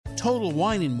Total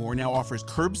Wine & More now offers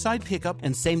curbside pickup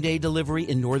and same-day delivery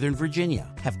in Northern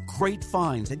Virginia. Have great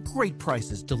finds at great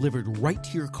prices delivered right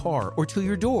to your car or to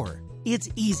your door. It's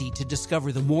easy to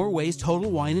discover the more ways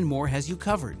Total Wine & More has you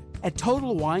covered at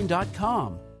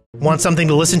TotalWine.com. Want something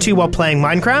to listen to while playing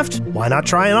Minecraft? Why not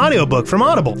try an audiobook from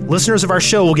Audible? Listeners of our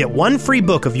show will get one free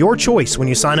book of your choice when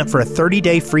you sign up for a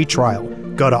 30-day free trial.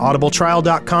 Go to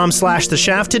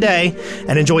audibletrial.com/theshaft today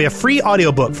and enjoy a free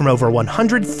audiobook from over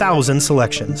 100,000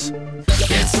 selections.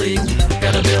 Can't sleep,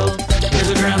 gotta build, there's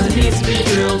a ground that needs to be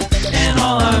drilled, and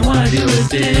all I wanna do is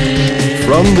dig.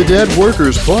 From the Dead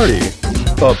Workers Party,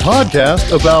 a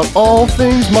podcast about all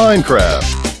things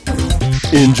Minecraft.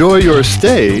 Enjoy your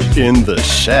stay in the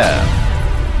Shaft.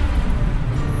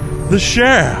 The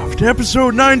Shaft,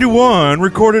 episode 91,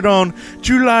 recorded on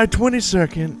July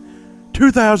 22nd,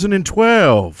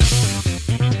 2012.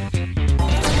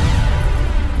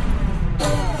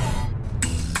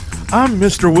 I'm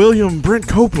Mr. William Brent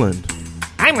Copeland.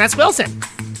 I'm Wes Wilson.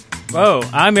 Whoa,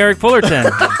 I'm Eric Fullerton.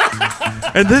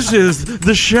 And this is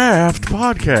the Shaft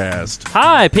Podcast.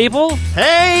 Hi, people.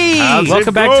 Hey!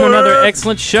 Welcome back to another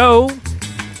excellent show.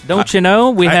 Don't you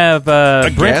know, we have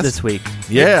Brent guest? this week.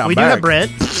 Yeah, we do have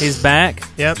Brent. He's back.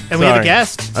 Yep, and we have a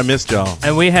guest. I missed y'all.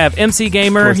 And we have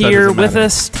MCGamer here with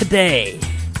us today.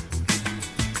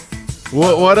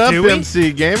 What up, Do we?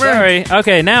 MC Gamer? Sorry.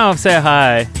 Okay, now say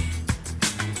hi.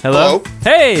 Hello? Hello?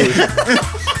 Hey!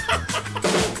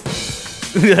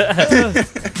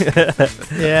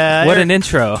 Yeah. What an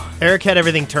intro. Eric had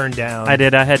everything turned down. I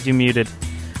did. I had you muted.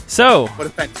 So, What a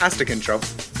fantastic intro.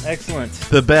 excellent.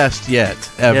 The best yet,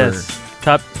 ever. Yes.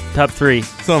 Top 3.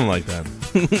 Something like that.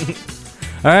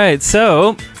 All right,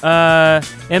 so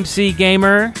MC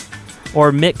Gamer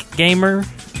or Mick Gamer?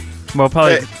 Well,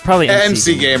 probably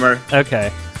MC. MCGamer.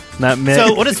 Okay, not Mick.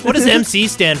 So what does MC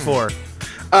stand for?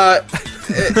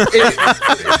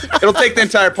 It'll take the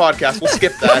entire podcast. We'll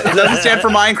skip that. It doesn't stand for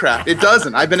Minecraft. It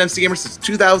doesn't. I've been MCGamer since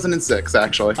 2006,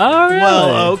 actually. Oh, really?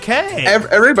 Well, okay.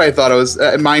 Everybody thought I was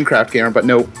a Minecraft gamer, but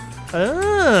no.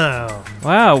 Oh.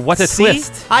 Wow, what a See?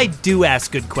 twist. I do ask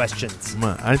good questions.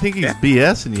 I think he's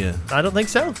BSing you. I don't think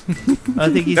so. I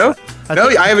think he's... No, I no.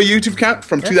 think- I have a YouTube account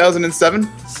from 2007.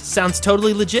 Sounds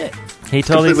totally legit. He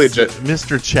totally Completely legit.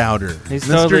 Mr. Chowder. He's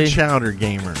Mr. totally- Chowder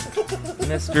Gamer.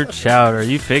 Mr. Chowder,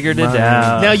 you figured it My-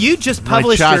 out. Now you just My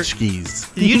published your tchotchkes.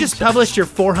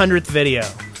 400th video.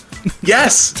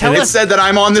 Yes, Tell it us- said that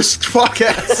I'm on this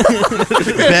podcast.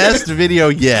 Best video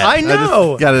yet. I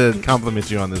know. just gotta compliment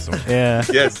you on this one. Yeah.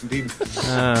 Yes, indeed.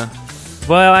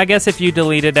 Well, I guess if you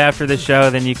delete it after the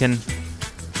show, then you can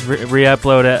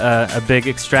re-upload a big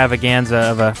extravaganza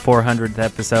of a 400th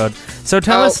episode. So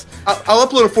tell us... I'll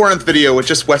upload a 400th video with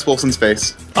just Wes Wilson's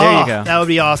face. There you go. That would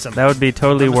be awesome. That would be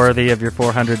totally worthy of your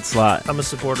 400 slot. I'm a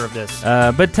supporter of this.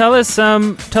 But tell us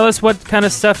what kind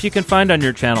of stuff you can find on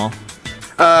your channel.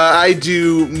 I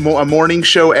do a morning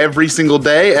show every single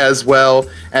day, as well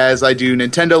as I do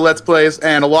Nintendo Let's Plays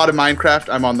and a lot of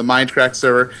Minecraft. I'm on the Minecraft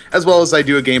server, as well as I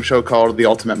do a game show called The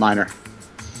Ultimate Miner.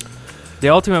 The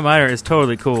Ultimate Miner is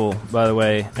totally cool, by the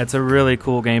way. It's a really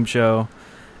cool game show,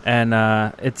 and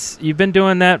you've been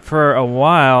doing that for a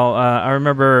while. I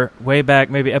remember way back,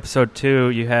 maybe episode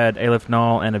 2, you had Aleph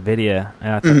Null and Avidia,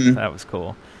 and I thought that was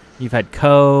cool. You've had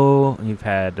you've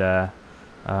had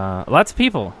lots of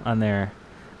people on there.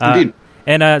 Indeed.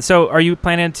 And so, are you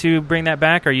planning to bring that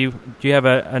back? Do you have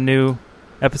a new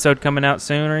episode coming out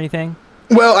soon or anything?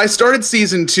 Well, I started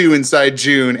season 2 inside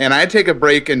June, and I had to take a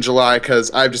break in July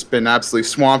because I've just been absolutely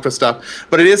swamped with stuff.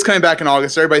 But it is coming back in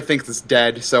August. Everybody thinks it's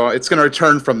dead, so it's going to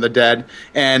return from the dead.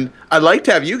 And I'd like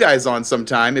to have you guys on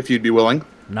sometime if you'd be willing.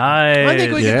 Nice. I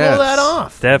think we can pull that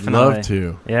off. Definitely. Love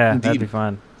to. Yeah, Indeed. that'd be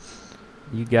fun.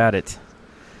 You got it.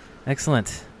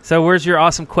 Excellent. So where's your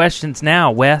awesome questions now,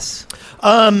 Wes?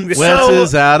 Wes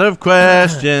is out of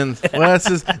questions.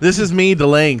 This is me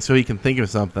delaying so he can think of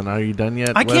something. Are you done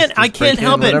yet? I Wes? can't- Just I can't break in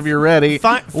help it. Whenever you're ready.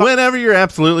 Whenever you're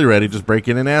absolutely ready, just break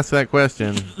in and ask that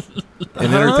question.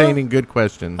 An entertaining, good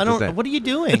question. I Just don't. What are you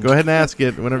doing? Go ahead and ask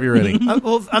it whenever you're ready.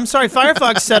 Well, I'm sorry.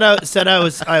 Firefox said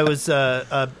I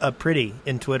was pretty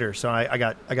in Twitter, so I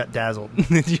got dazzled.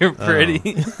 You're pretty.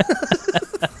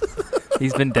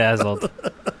 He's been dazzled.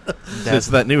 It's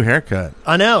that new haircut.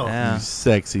 I know. Yeah. You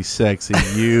sexy.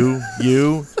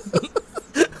 You.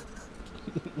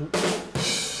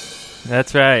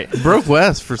 That's right. Broke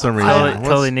Wes for some reason. Totally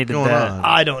What's needed going that. on?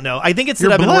 I don't know. I think it's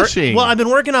You're that blushing. I've been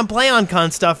working on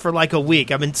PlayOnCon stuff for like a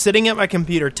week. I've been sitting at my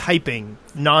computer typing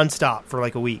nonstop for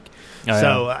like a week. Oh,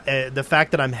 So the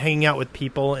fact that I'm hanging out with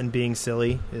people and being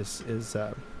silly is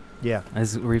yeah,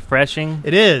 Is refreshing.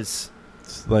 it is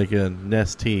It's like a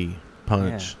Nestea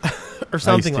punch. or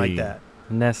something Iced like tea. that.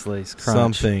 Nestle's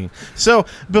Crunch. something. So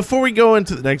before we go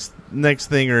into the next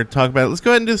thing or talk about it, let's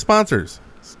go ahead and do the sponsors.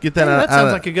 Let's get that out. That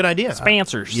sounds like a good idea.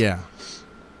 Sponsors. Yeah.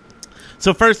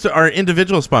 So first, our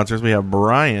individual sponsors. We have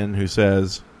Brian, who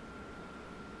says,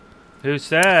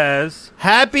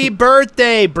 Happy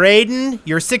birthday, Braden.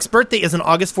 Your 6th birthday is on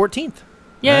August 14th.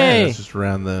 Yay! It's just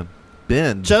around the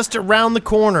bend. Just around the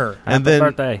corner. and Happy then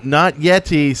birthday. Not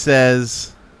Yeti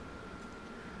says,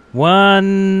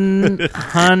 100,000.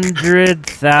 It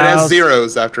has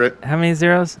zeros after it. How many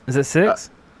zeros? Is it 6?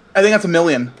 I think that's a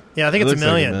million. Yeah, I think it's looks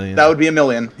a like million. That would be a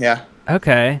million. Yeah.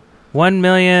 Okay. 1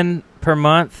 million per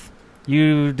month.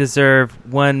 You deserve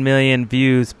 1 million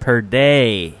views per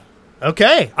day.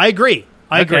 Okay, I agree.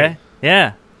 I agree.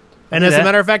 Yeah. And as a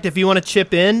matter of fact, if you want to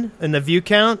chip in the view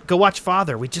count, go watch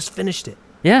Father. We just finished it.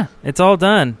 Yeah, it's all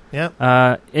done. Yep.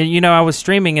 And, I was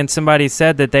streaming and somebody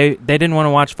said that they didn't want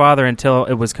to watch Father until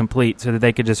it was complete so that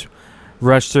they could just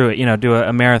rush through it, do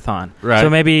a marathon. Right. So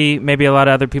maybe a lot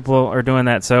of other people are doing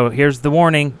that. So here's the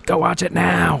warning. Go watch it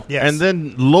now. Yes. and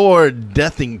then Lord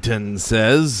Dethington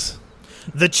says,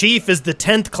 the Chief is the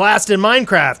 10th class in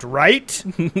Minecraft, right?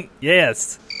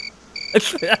 Yes.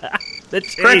 The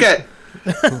Chief. Cricket.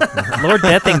 Lord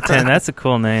Dethington. That's a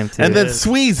cool name, too. and then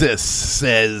Sweezus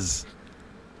says,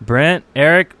 Brent,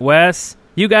 Eric, Wes,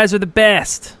 you guys are the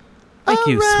best. Thank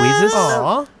you, Sweezus.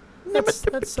 Aw.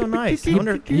 That's so nice.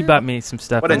 He bought me some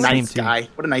stuff. What a on Steam, nice too. guy.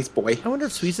 What a nice boy. I wonder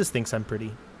if Sweezus thinks I'm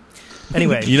pretty.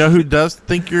 Anyway. you know who does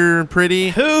think you're pretty?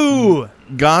 Who?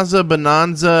 Gaza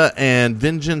Bonanza and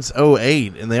Vengeance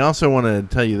 08, and they also want to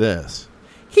tell you this.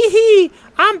 Hee,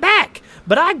 I'm back,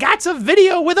 but I got a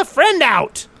video with a friend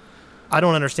out. I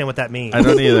don't understand what that means. I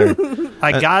don't either.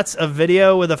 I got a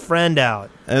video with a friend out.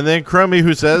 And then Crummy,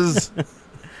 who says,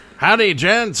 howdy,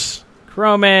 gents.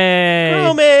 Chrome.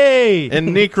 Chrome! And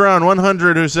Necron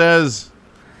 100, who says,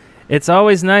 It's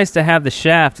always nice to have the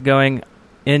shaft going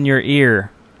in your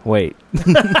ear. Wait.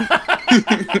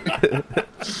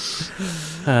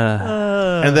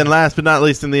 and then last but not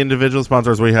least in the individual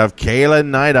sponsors, we have Kayla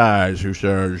Night Eyes, who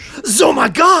says, Oh my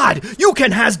God! You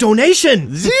can has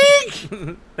donation! Zeke!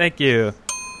 Thank you.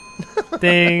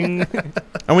 Ding.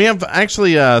 And we have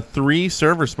actually 3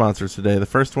 server sponsors today. The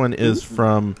first one is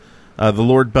from The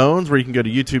Lord Bones, where you can go to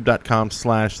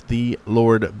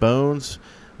youtube.com/TheLordBones,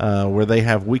 where they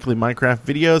have weekly Minecraft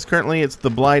videos. Currently, it's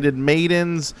The Blighted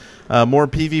Maidens, more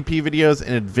PvP videos,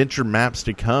 and adventure maps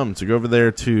to come. So go over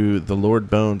there to The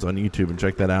Lord Bones on YouTube and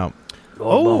check that out.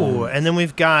 Oh, and then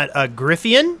we've got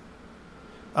Griffian,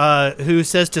 who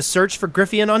says to search for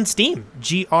Griffian on Steam.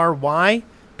 GRYPHIAN.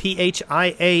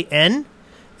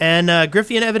 And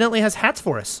Griffian evidently has hats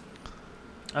for us.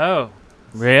 Oh.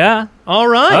 Yeah? All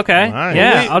right. Okay. All right.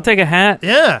 Yeah, I'll take a hat.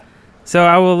 Yeah. So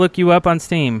I will look you up on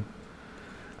Steam.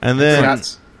 And then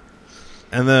Congrats.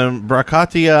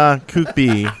 Brakatia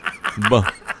Kukbi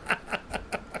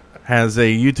has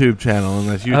a YouTube channel, and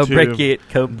that's Oh, break it,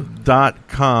 Cope.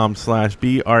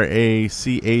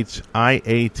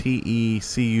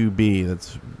 youtube.com/BRACHIATECUB.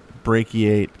 That's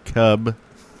Brachiate Cub.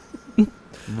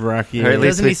 Brachiate. Or at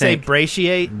least Doesn't he we say think-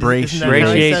 brachiate? Brachiate. Isn't that how he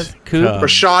Brachiate says? Coop. Cub.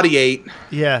 Brashadiate.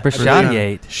 Yeah.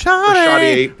 Brashadiate.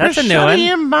 Brashadiate. That's a new Brashadi one.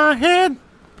 in my head.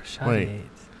 Brashadiate.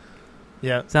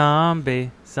 Yeah.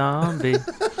 Zombie. No.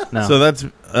 So that's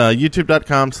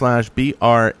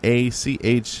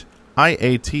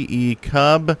youtube.com/BRACHIATE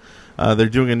Cub. They're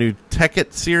doing a new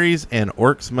Tekkit series and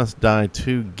Orcs Must Die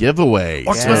 2 giveaway.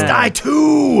 Orcs Yeah. Must Die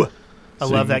 2! I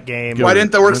So love you that game. go Why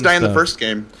didn't the orcs win die in the stuff. first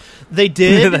game? They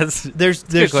did. That's there's a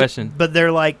good question. But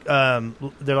they're like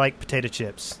potato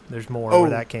chips. There's more Oh.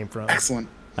 where that came from. Excellent.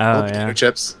 Oh, Love yeah. potato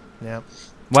chips. Yeah.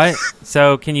 What?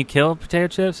 So can you kill potato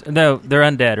chips? No, they're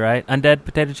undead, right? Undead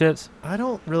potato chips? I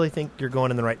don't really think you're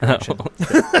going in the right direction. All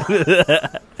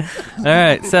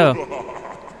right, so.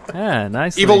 Yeah,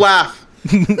 nice. Evil laugh.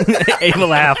 Evil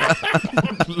laugh.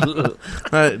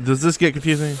 Does this get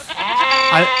confusing?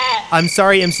 I'm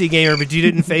sorry, MCGamer, but you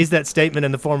didn't phase that statement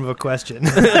in the form of a question.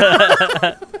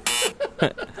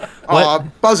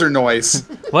 Buzzer noise.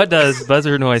 What does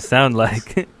buzzer noise sound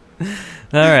like?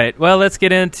 All right, well, let's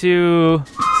get into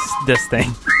this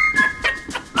thing.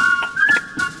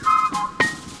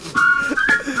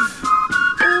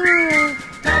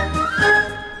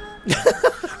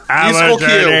 Musical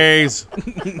cue.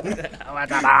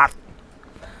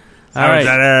 All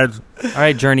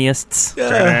right, journeyists.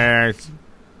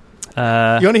 You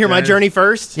want to hear my journey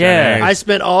first? Yeah. I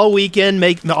spent all week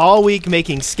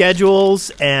making schedules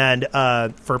and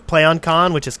for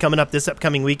PlayOnCon, which is coming up this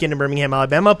upcoming weekend in Birmingham,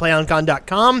 Alabama.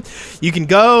 PlayOnCon.com. You can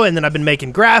go, and then I've been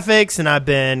making graphics, and I've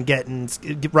been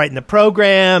writing the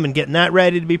program and getting that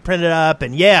ready to be printed up.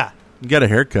 And yeah, You got a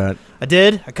haircut. I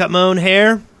did. I cut my own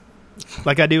hair,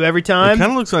 like I do every time. It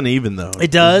kind of looks uneven, though.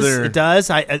 It does. It does.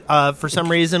 I for some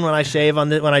reason, when I shave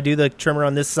when I do the trimmer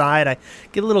on this side, I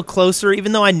get a little closer.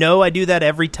 Even though I know I do that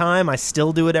every time, I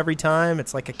still do it every time.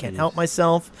 It's like I can't help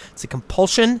myself. It's a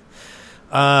compulsion.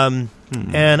 And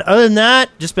other than that,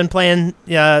 just been playing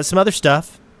some other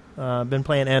stuff. Been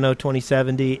playing Anno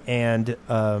 2070 and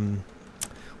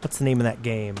what's the name of that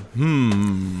game?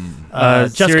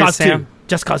 Just Cause 2.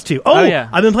 Just Cause 2. Oh, yeah.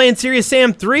 I've been playing Serious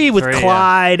Sam 3 with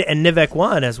Clyde and Nivek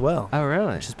 1 as well. Oh,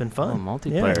 really? Which has been fun.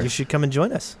 Multiplayer. Yeah, you should come and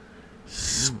join us.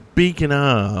 Speaking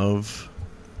of,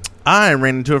 I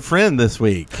ran into a friend this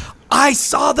week. I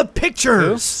saw the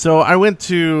pictures. So I went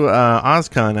to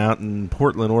OzCon out in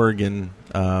Portland, Oregon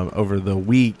over the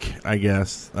week, I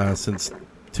guess, since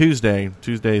Tuesday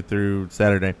through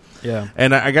Saturday. Yeah.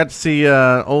 And I got to see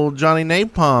old Johnny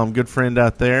Napalm, good friend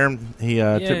out there. He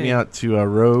took me out to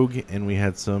Rogue, and we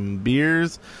had some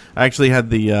beers. I actually had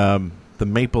the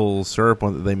maple syrup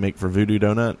one that they make for Voodoo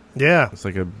Donut. Yeah. It's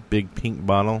like a big pink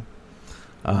bottle.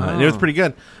 And it was pretty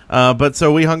good. But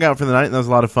so we hung out for the night, and that was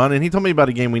a lot of fun. And he told me about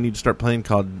a game we need to start playing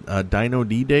called Dino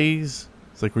D-Days.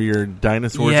 It's like where your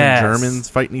dinosaurs and Germans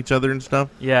fighting each other and stuff.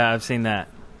 Yeah, I've seen that.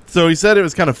 So he said it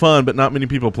was kind of fun, but not many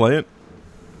people play it.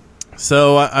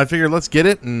 So I figured let's get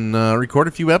it and record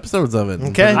a few episodes of it.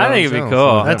 Okay. I think it'd be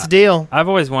cool. That's a deal. I've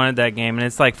always wanted that game, and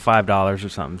it's like $5 or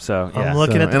something. So yeah. I'm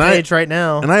looking at the page right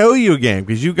now. And I owe you a game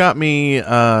because you got me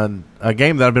a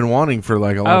game that I've been wanting for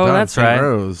like a long time. That's St. right.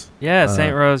 Rose. Yeah,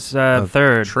 St. Rose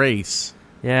 3rd. Trace.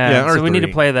 Yeah, so we need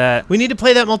to play that. We need to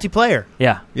play that multiplayer.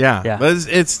 Yeah. But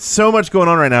it's so much going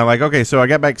on right now. Like, okay, so I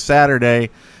got back Saturday,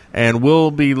 and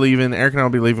we'll be leaving. Eric and I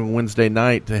will be leaving Wednesday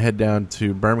night to head down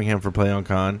to Birmingham for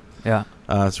PlayOnCon. Yeah.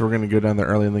 So we're going to go down there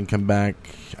early and then come back,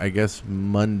 I guess,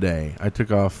 Monday. I took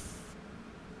off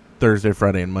Thursday,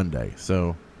 Friday, and Monday.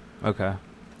 So, okay.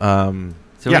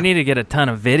 We need to get a ton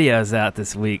of videos out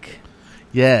this week.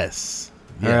 Yes.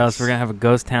 Or else we're going to have a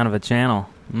ghost town of a channel.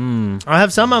 I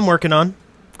have some I'm working on.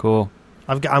 Cool.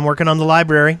 I'm working on the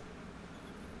library.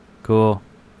 Cool.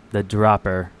 The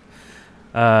dropper.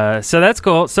 So that's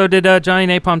cool. So did Johnny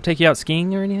Napalm take you out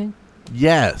skiing or anything?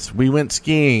 Yes, we went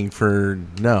skiing for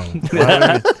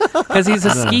because he's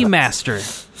a ski master.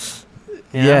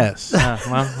 You know? Yes.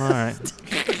 Well, all right.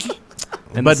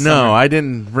 But no, I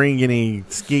didn't bring any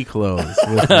ski clothes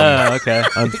with me. Okay.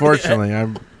 Unfortunately,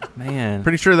 I'm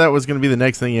pretty sure that was going to be the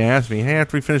next thing you asked me. Hey,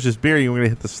 after we finish this beer, you're going to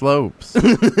hit the slopes.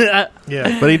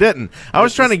 Yeah. But he didn't. I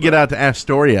was trying to get out to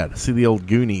Astoria to see the old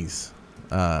Goonies.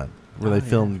 Where they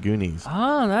filmed Goonies.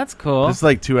 Oh, that's cool. It's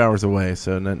like 2 hours away,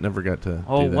 so never got to do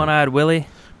that. One-eyed Willie.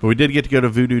 But we did get to go to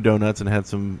Voodoo Donuts and had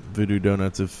some Voodoo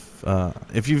Donuts.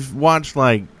 If you've watched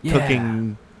like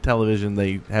cooking television,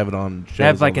 they have it on shows. They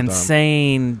have like all the time.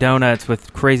 insane donuts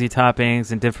with crazy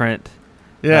toppings and different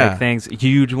things,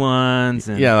 huge ones.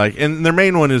 And and their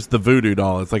main one is the voodoo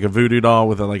doll. It's like a voodoo doll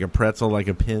with a pretzel, like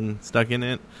a pin stuck in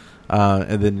it.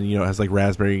 And then, it has like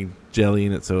raspberry jelly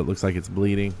in it, so it looks like it's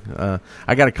bleeding.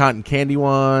 I got a cotton candy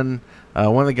one.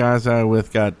 One of the guys I was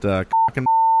with got cock and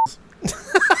Is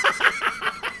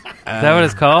that what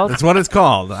it's called? That's what it's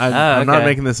called. I'm not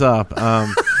making this up.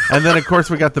 And then, of course,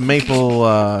 we got the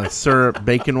maple syrup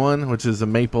bacon one, which is a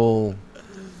maple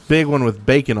big one with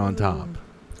bacon on top.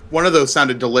 One of those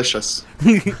sounded delicious.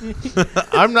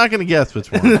 I'm not going to guess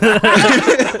which one.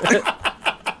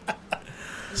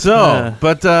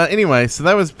 Anyway, so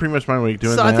that was pretty much my week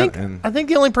doing that. I think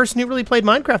the only person who really played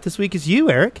Minecraft this week is you,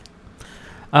 Eric.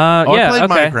 I played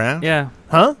Minecraft. Yeah.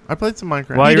 Huh? I played some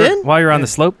Minecraft. While you're on the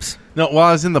slopes? No, while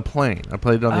I was in the plane. I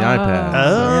played it on the iPad.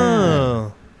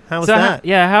 Oh. How was that?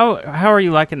 How are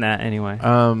you liking that anyway?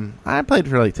 I played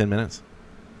for like 10 minutes.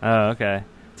 Oh, okay.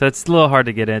 So it's a little hard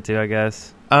to get into, I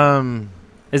guess.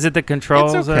 Is it the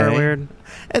controls that are weird?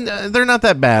 And they're not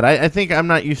that bad. I think I'm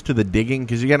not used to the digging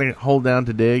because you got to hold down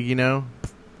to dig, Oh,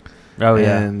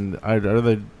 yeah. And I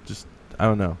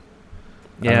don't know.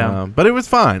 Yeah. But it was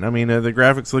fine. I mean, the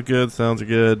graphics look good, sounds are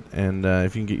good, and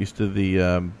if you can get used to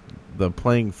the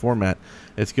playing format,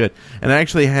 it's good. And I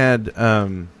actually had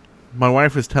my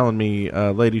wife was telling me,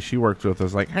 a lady she works with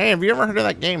was like, "Hey, have you ever heard of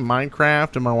that game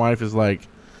Minecraft?" And my wife is like,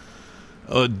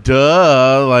 "Oh,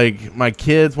 duh! Like my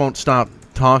kids won't stop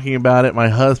talking about it. My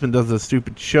husband does a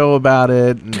stupid show about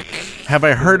it. And have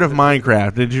I heard of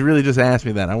Minecraft? Did you really just ask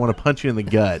me that? I want to punch you in the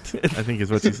gut." I think is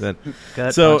what she said.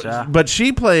 But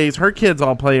she plays. Her kids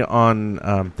all play on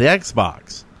the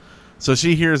Xbox. So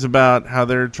she hears about how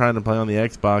they're trying to play on the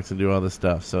Xbox and do all this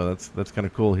stuff. So that's kind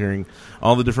of cool hearing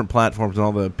all the different platforms and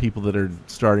all the people that are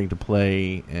starting to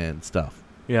play and stuff.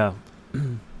 Yeah.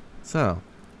 So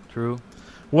true.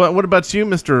 What about you,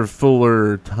 Mr.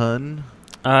 Fullerton?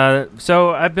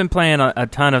 So I've been playing a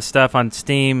ton of stuff on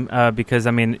Steam because,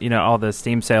 I mean, all the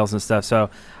Steam sales and stuff. So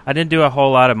I didn't do a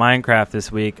whole lot of Minecraft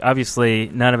this week. Obviously,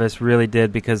 none of us really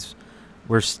did because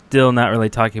we're still not really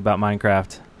talking about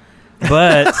Minecraft.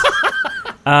 But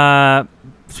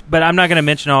but I'm not going to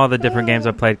mention all the different games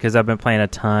I've played because I've been playing a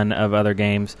ton of other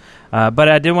games. But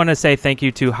I did want to say thank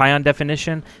you to High on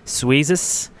Definition,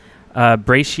 Sweezus,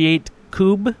 Brachiate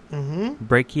Cube,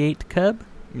 Brachiate Cub.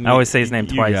 I always say his name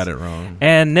twice. You got it wrong.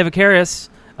 And Nivicarius,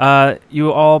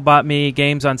 you all bought me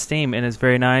games on Steam, and it's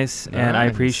very nice, and I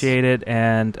appreciate it.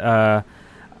 And I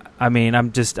mean,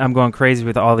 I'm going crazy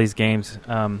with all these games.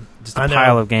 Just a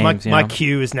pile of games. My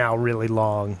queue is now really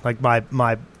long. Like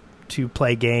my to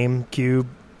play game queue.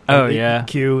 Oh yeah,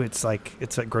 queue. It's like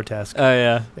grotesque. Oh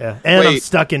yeah.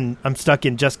 And I'm stuck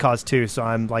in Just Cause 2, so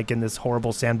I'm like in this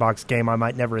horrible sandbox game I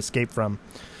might never escape from.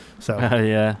 So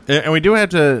yeah. And we do have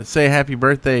to say happy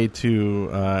birthday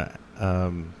to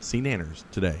C-Nanners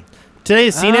today. Today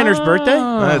is C-Nanner's birthday?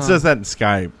 It says that in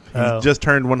Skype. He just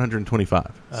turned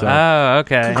 125. So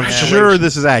okay. I'm sure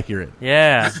this is accurate.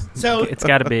 Yeah. So it's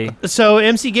got to be. So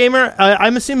MCGamer,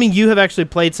 I'm assuming you have actually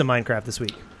played some Minecraft this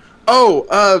week.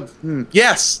 Oh,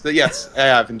 yes, I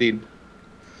have indeed.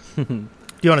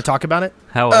 Do you want to talk about it?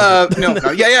 How was it? No,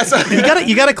 yes.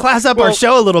 You got to class up our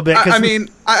show a little bit. I mean,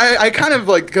 I kind of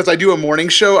like, because I do a morning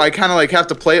show, I kind of like have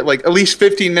to play it like at least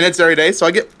 15 minutes every day, so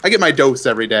I get my dose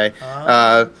every day.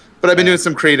 But I've been doing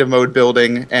some creative mode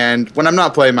building, and when I'm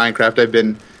not playing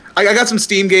Minecraft, I got some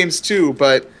Steam games too,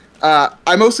 but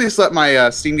I mostly just let my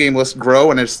Steam game list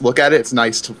grow and I just look at it. It's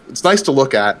nice to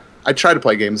look at. I try to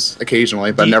play games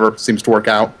occasionally, but it never seems to work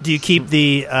out. Do you keep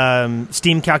the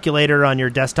Steam calculator on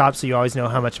your desktop so you always know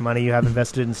how much money you have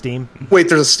invested in Steam? Wait,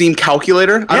 there's a Steam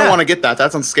calculator? Yeah. I don't want to get that.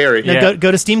 That sounds scary. No,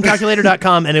 go to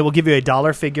steamcalculator.com and it will give you a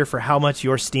dollar figure for how much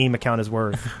your Steam account is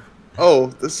worth. Oh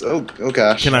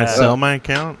gosh. Can I sell my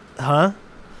account? Huh?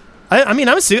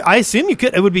 I assume you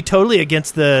could. It would be totally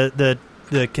against the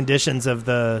conditions of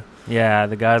the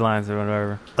guidelines or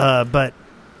whatever. But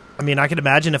I mean, I could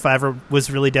imagine if I ever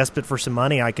was really desperate for some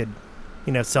money, I could,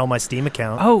 sell my Steam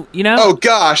account. Oh, Oh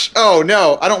gosh. Oh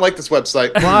no, I don't like this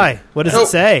website. Why? What does it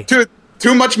say?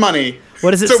 Too much money. What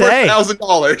does it say? Over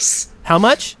 $1,000. How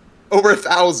much? Over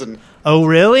 $1,000. Oh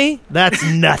really? That's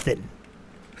nothing.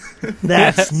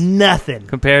 That's nothing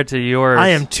compared to yours. I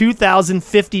am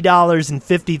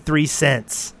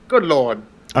 $2,050.53. Good lord.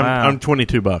 I'm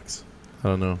 $22. I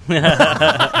don't know.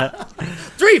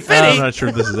 $350. I'm not sure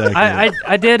if this is accurate.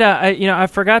 I did. I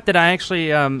forgot that I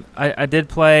actually I did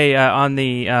play on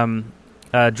the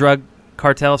drug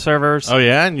cartel servers. Oh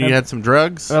yeah, and you had some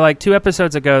drugs. Like 2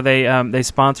 episodes ago, they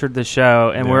sponsored the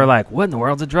show, and we were like, "What in the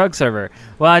world's a drug server?"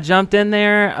 Well, I jumped in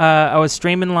there. I was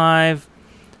streaming live,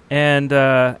 and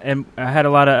I had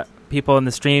a lot of people in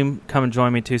the stream come and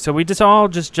join me too. So we all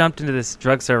jumped into this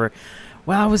drug server.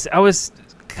 Well, I was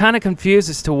kind of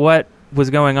confused as to what was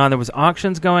going on. There was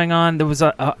auctions going on. There was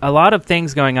a lot of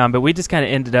things going on, but we just kind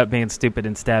of ended up being stupid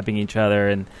and stabbing each other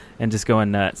and just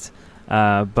going nuts.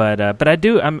 But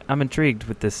I'm intrigued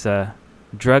with this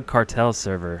drug cartel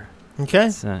server.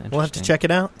 Okay, we'll have to check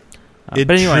it out.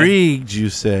 Intrigued, you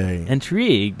say?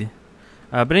 Intrigued.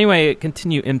 But anyway,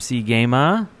 continue,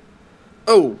 MCGamer.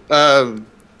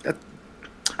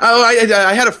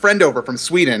 I had a friend over from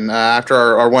Sweden after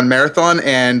our one marathon,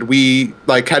 and we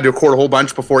had to record a whole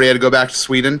bunch before he had to go back to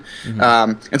Sweden.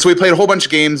 Mm-hmm. And so we played a whole bunch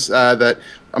of games that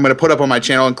I'm going to put up on my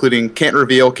channel, including Can't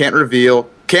Reveal,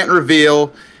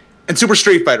 and Super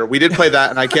Street Fighter. We did play that,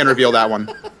 and I can't reveal that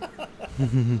one.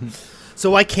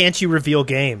 So why can't you reveal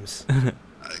games?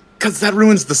 Because that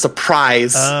ruins the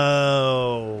surprise.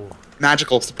 Oh.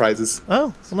 Magical surprises.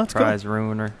 Oh, well, that's surprise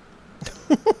ruiner.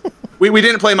 We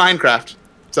didn't play Minecraft.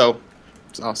 So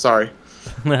sorry.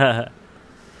 All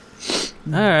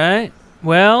right.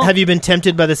 Well, have you been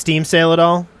tempted by the Steam sale at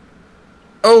all?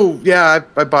 Oh yeah,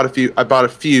 I bought a few. I bought a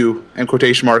few in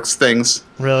quotation marks things.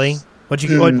 Really?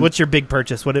 What's your big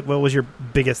purchase? What was your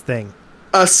biggest thing?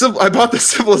 I bought the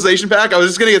Civilization pack. I was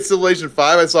just gonna get Civilization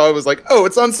 5. I saw it was like, oh,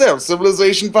 it's on sale,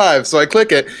 Civilization 5. So I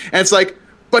click it, and it's like,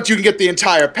 but you can get the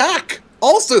entire pack.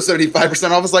 Also 75%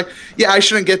 off. I was like, yeah, I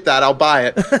shouldn't get that. I'll buy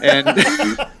it. And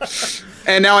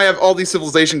and now I have all these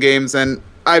Civilization games, and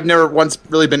I've never once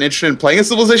really been interested in playing a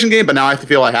Civilization game, but now I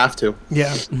feel I have to.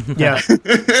 Yeah.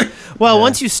 Well,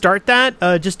 once you start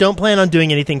that, just don't plan on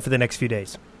doing anything for the next few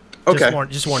days. Okay.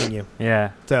 Just warning you.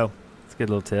 Yeah. So it's a good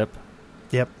little tip.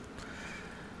 Yep.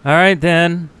 All right,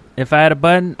 then. If I had a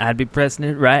button, I'd be pressing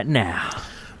it right now.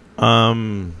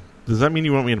 Does that mean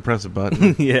you want me to press a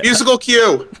button? Yeah. Musical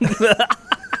cue.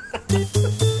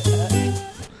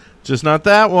 Just not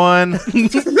that one.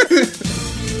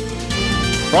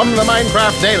 From the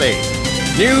Minecraft Daily,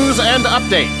 news and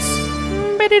updates.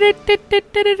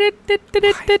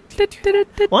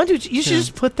 Why don't you should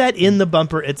just put that in the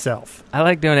bumper itself. I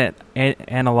like doing it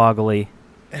analogically.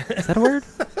 Is that a word?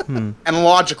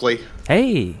 Analogically.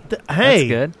 Hey, Hey, that's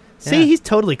good. See, Yeah. he's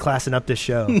totally classing up this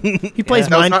show. He plays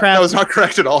That Minecraft. was not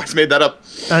correct at all. I just made that up.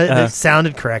 It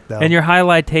sounded correct though. And your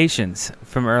highlightations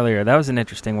from earlier. That was an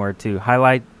interesting word, too.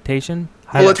 Highlightation?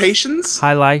 Quotations?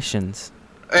 Highlightions.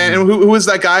 And who was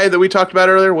that guy that we talked about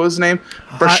earlier? What was his name?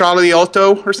 Brashali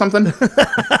Alto or something?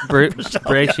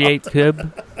 Braciate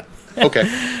Kib.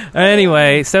 Okay.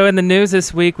 Anyway, so in the news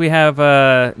this week, we have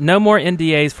no more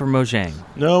NDAs for Mojang.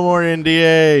 No more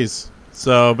NDAs.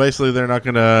 So basically, they're not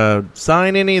going to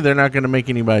sign any. They're not going to make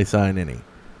anybody sign any.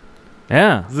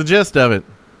 Yeah. That's the gist of it.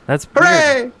 That's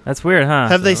Hooray! weird. That's weird, huh?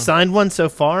 Have they signed one so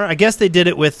far? I guess they did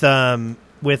it with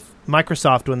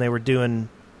Microsoft when they were doing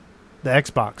the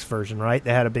Xbox version, right?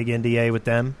 They had a big NDA with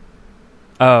them.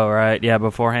 Oh, right. Yeah,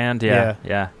 beforehand.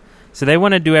 Yeah. So they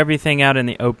want to do everything out in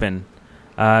the open.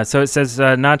 So it says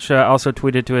Notch also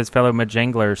tweeted to his fellow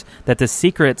Mojanglers that the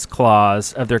secrets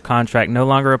clause of their contract no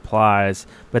longer applies,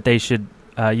 but they should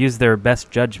use their best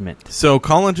judgment. So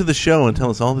call into the show and tell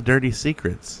us all the dirty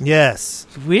secrets. Yes.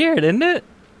 It's weird, isn't it?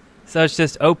 So it's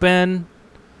just open,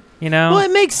 you know? Well,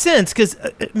 it makes sense because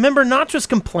remember, Notch was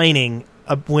complaining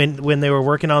when they were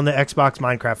working on the Xbox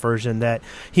Minecraft version that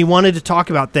he wanted to talk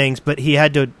about things, but he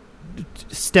had to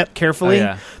step carefully. Oh,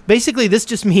 yeah. Basically, this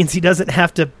just means he doesn't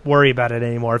have to worry about it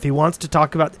anymore. If he wants to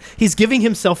talk about, he's giving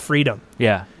himself freedom.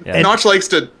 Yeah. Notch likes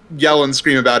to yell and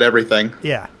scream about everything.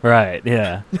 Yeah. Right,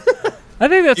 yeah. I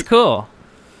think that's cool.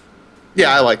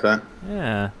 Yeah, I like that.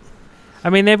 Yeah. I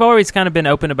mean, they've always kind of been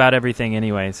open about everything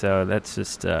anyway, so that's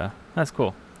just, that's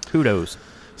cool. Kudos.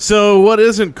 So what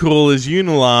isn't cool is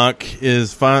Unilock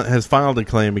has filed a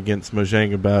claim against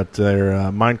Mojang about their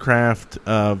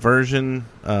Minecraft version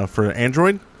for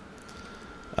Android.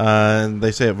 And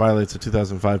they say it violates a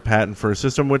 2005 patent for a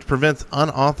system which prevents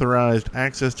unauthorized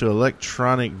access to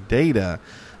electronic data.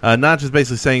 Notch is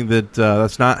basically saying that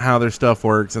that's not how their stuff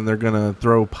works, and they're going to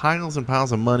throw piles and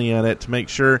piles of money at it to make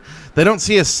sure they don't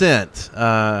see a cent.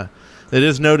 It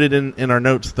is noted in our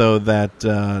notes, though,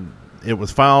 that it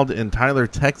was filed in Tyler,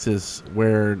 Texas,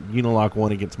 where Unilock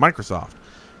won against Microsoft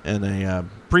in a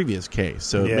previous case.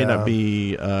 So it may not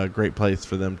be a great place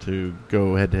for them to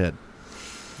go head-to-head.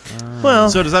 Well,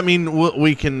 So does that mean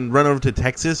we can run over to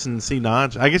Texas and see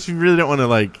Notch? I guess you really don't want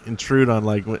to intrude on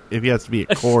if he has to be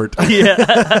at court. hey,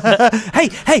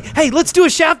 let's do a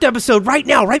Shaft episode right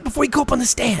now, right before you go up on the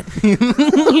stand.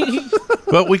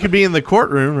 But we could be in the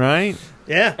courtroom, right?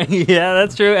 Yeah. Yeah,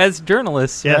 that's true. As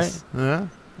journalists, Yes. right? Yeah.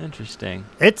 Interesting.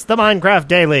 It's the Minecraft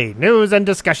Daily news and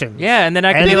discussion. Yeah, and then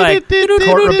I can And be like,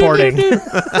 court reporting.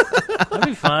 that'd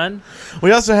be fun.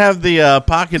 We also have the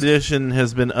Pocket Edition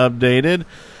has been updated.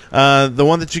 The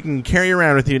one that you can carry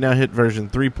around with you now hit version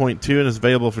 3.2 and is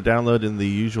available for download in the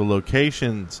usual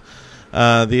locations.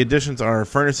 The additions are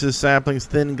furnaces, saplings,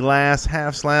 thin glass,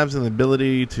 half slabs, and the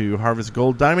ability to harvest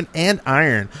gold, diamond, and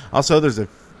iron. Also, there's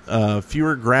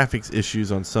fewer graphics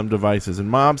issues on some devices, and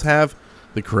mobs have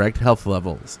the correct health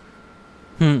levels.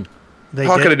 They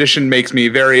Pocket did- Edition makes me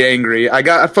very angry. I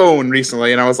got a phone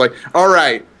recently, and I was like, all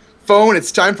right, phone,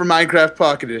 it's time for Minecraft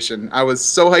Pocket Edition. I was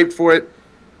so hyped for it,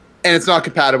 and it's not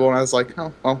compatible, and I was like,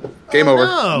 oh, well, game over.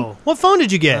 No. What phone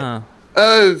did you get?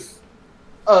 Oh.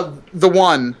 The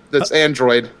one that's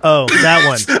Android. Oh, that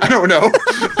one. I don't know.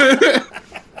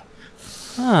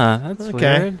 That's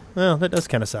Okay. weird. Well, that does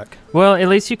kind of suck. Well, at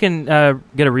least you can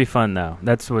get a refund, though.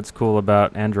 That's what's cool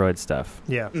about Android stuff.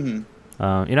 Yeah. Mhm.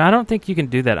 I don't think you can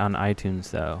do that on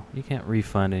iTunes, though. You can't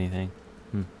refund anything.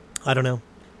 I don't know.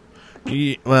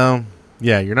 Well,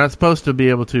 yeah, you're not supposed to be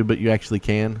able to, but you actually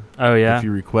can. Oh, yeah? If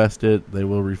you request it, they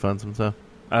will refund some stuff.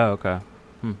 Oh, okay.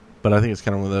 But I think it's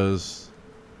kind of one of those,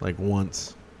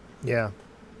 once. Yeah.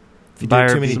 If you Buyer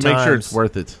do it too many Just times. make sure it's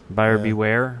worth it. Buyer Yeah.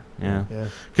 beware. Yeah. Yeah.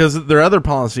 Because their other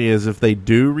policy is if they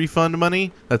do refund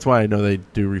money, that's why I know they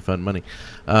do refund money,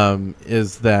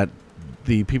 is that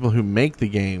the people who make the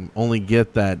game only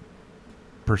get that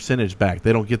percentage back.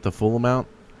 They don't get the full amount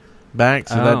back,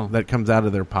 so that comes out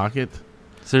of their pocket.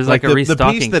 So there's like a the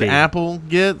restocking piece that fee. Apple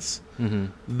gets, Mm-hmm.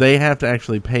 they have to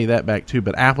actually pay that back too,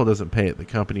 but Apple doesn't pay it, the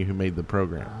company who made the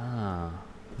program.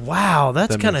 Wow,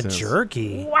 that's That kind makes of sense.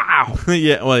 jerky. Wow.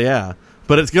 Yeah, well, yeah.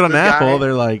 But it's good on The Apple. guy-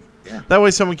 They're like, that way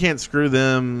someone can't screw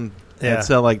them Yeah. and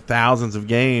sell thousands of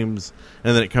games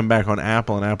and then it come back on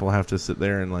Apple and Apple have to sit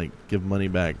there and give money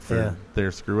back for Yeah.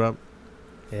 their screw up.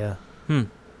 Yeah. Hmm.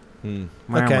 Hmm.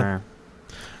 Okay. Wow.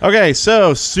 Okay,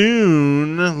 so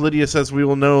soon, Lydia says we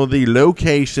will know the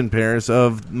location pairs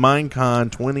of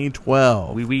Minecon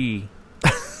 2012. Wee.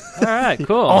 All right,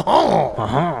 cool.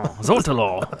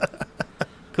 Zoltalo.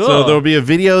 Cool. So there will be a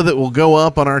video that will go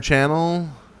up on our channel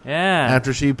Yeah.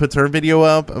 after she puts her video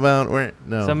up about where.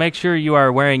 No. So make sure you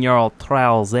are wearing your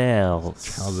trousers.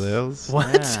 Trousers.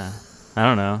 What? Yeah. I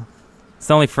don't know. It's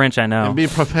the only French I know. And be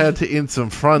prepared to eat some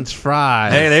French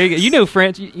fries. Hey, there you go. You know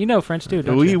French. You know French too,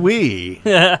 don't Oui, you? oui.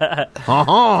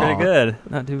 Pretty good.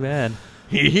 Not too bad.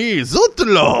 Hee hee,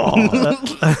 zutalo.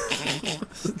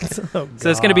 So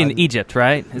it's going to be in Egypt,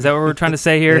 right? Is that what we're trying to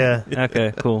say here? Yeah.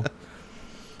 Okay, cool.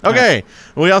 Okay,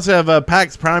 we also have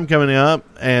PAX Prime coming up,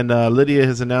 and Lydia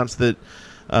has announced that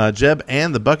Jeb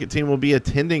and the Bucket team will be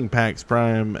attending PAX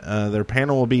Prime. Their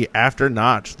panel will be After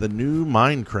Notch, the new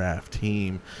Minecraft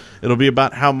team. It'll be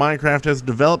about how Minecraft has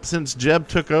developed since Jeb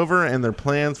took over and their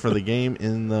plans for the game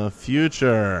in the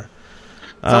future.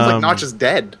 Sounds like Notch is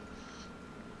dead.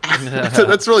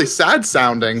 That's really sad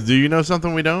sounding. Do you know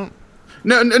something we don't?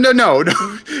 No.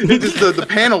 The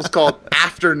panel's called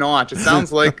After Notch. It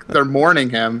sounds like they're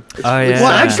mourning him. It's Oh, yeah. sad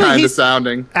Well, actually, kind of he's-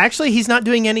 sounding. Actually, he's not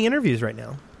doing any interviews right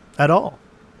now at all,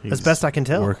 as He's best I can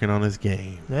tell. Working on his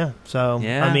game. Yeah. So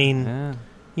Yeah. I mean, yeah.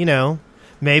 you know,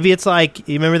 maybe it's like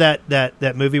you remember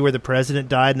that movie where the president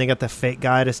died and they got the fake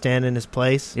guy to stand in his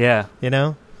place. Yeah. You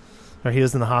know, or he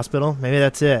was in the hospital. Maybe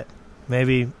that's it.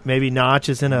 Maybe Notch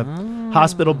is in a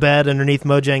hospital bed underneath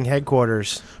Mojang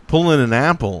headquarters. Pulling an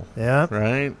apple, Yeah.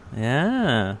 right?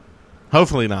 Yeah.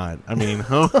 Hopefully not. I mean,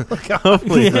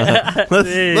 hopefully not.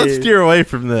 Let's steer away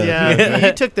from this. Yeah.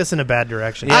 You took this in a bad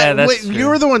direction. Yeah. that's you true.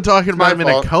 were the one talking about My him in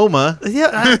a fault. coma.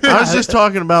 Yeah. I was just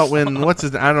talking about when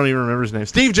I don't even remember his name.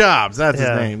 Steve Jobs, that's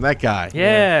Yeah. his name. That guy.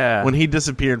 Yeah. When he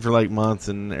disappeared for like months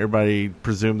and everybody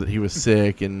presumed that he was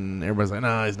sick and everybody's like,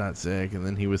 no, he's not sick, and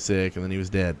then he was sick and then he was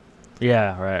dead.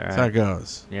 Yeah. Right. That's how it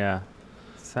goes. Yeah.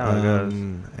 That's how it goes.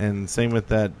 And same with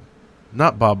that,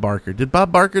 not Bob Barker. Did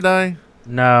Bob Barker die?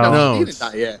 No. No. He didn't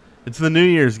die yet. It's the New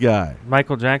Year's guy.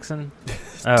 Michael Jackson.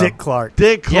 Oh. Dick Clark.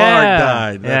 Dick Clark Yeah.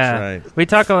 died. That's Yeah. right. We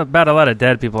talk about a lot of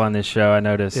dead people on this show. I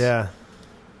noticed. Yeah.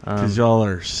 Because y'all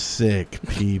are sick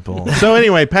people. So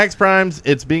anyway, PAX Primes,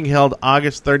 it's being held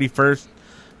August 31st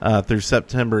through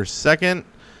September 2nd.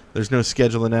 There's no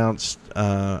schedule announced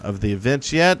of the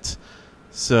events yet.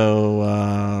 So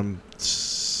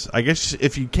I guess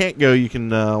if you can't go, you can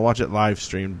watch it live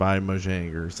streamed by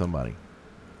Mojang or somebody.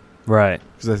 Right.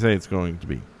 Because I say it's going to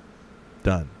be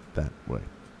done that way.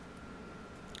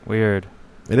 Weird.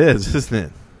 It is, isn't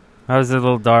it? That was a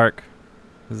little dark.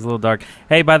 It was a little dark.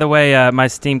 Hey, by the way, my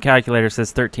Steam calculator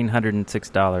says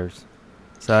 $1,306.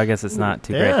 So I guess it's not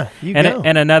too Yeah, great. you And, go.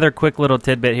 and another quick little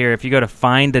tidbit here. If you go to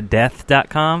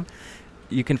findadeath.com,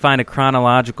 you can find a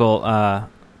chronological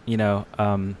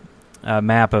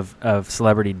map of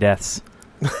celebrity deaths.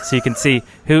 So you can see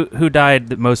who died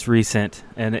the most recent.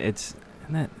 And it's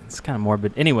kind of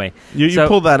morbid. Anyway. You so-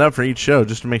 pull that up for each show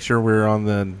just to make sure we're on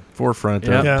the forefront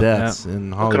of Yeah. deaths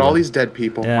in Hollywood. Look at all these dead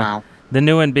people. Yeah. Wow. The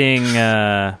new one being,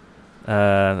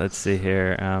 let's see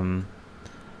here,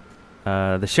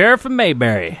 the Sheriff of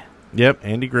Mayberry. Yep,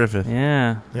 Andy Griffith.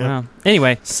 Yeah. Yep. Well,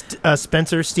 anyway.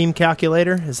 Spencer's Steam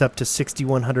calculator is up to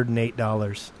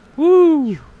 $6,108.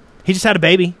 Woo! He just had a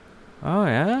baby, Oh,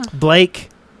 yeah. Blake.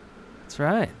 That's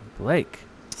right. Blake.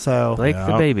 So Blake Yeah.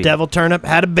 the baby. Devil Turnip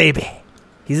had a baby.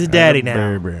 He's a daddy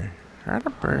now.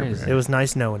 Crazy. It was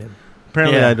nice knowing him.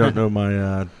 Apparently, Yeah. I don't know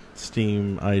my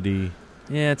Steam ID.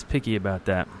 Yeah, it's picky about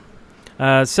that.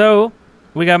 So,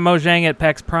 we got Mojang at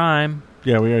PAX Prime.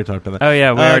 Yeah, we already talked about that. Oh,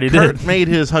 yeah, we already Kurt did. made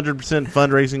his 100%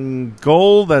 fundraising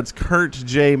goal. That's Kurt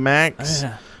J. Max. Oh,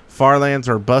 yeah. Farlands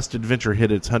or Bust Adventure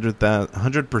hit its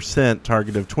 100%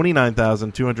 target of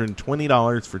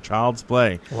 $29,220 for Child's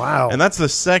Play. Wow. And that's the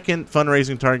second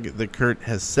fundraising target that Kurt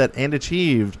has set and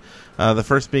achieved. The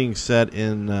first being set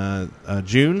in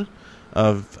June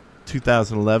of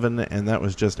 2011, and that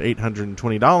was just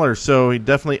 $820. So he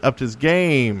definitely upped his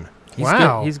game. He's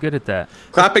Wow. Good. He's good at that.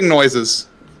 Clapping noises.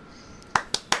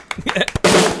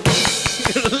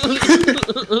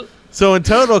 So in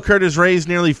total, Kurt has raised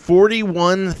nearly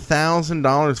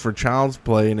 $41,000 for Child's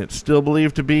Play, and it's still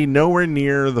believed to be nowhere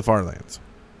near the Farlands.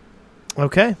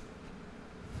 Okay.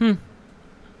 I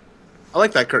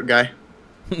like that Kurt guy.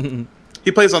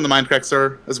 He plays on the Minecraft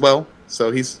server as well, so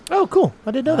he's Oh, cool.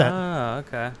 I didn't know that. Oh,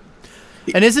 okay.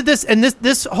 And isn't this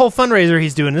this whole fundraiser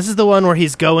he's doing? This is the one where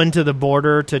he's going to the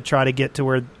border to try to get to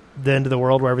where the end of the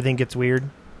world where everything gets weird.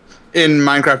 in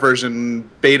Minecraft version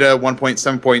beta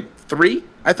 1.7.3,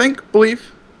 I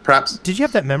believe, perhaps. Did you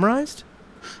have that memorized?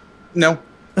 No.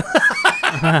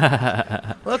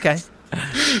 Okay.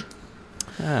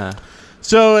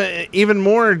 So, even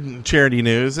more charity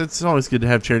news. It's always good to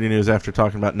have charity news after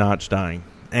talking about Notch dying.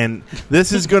 And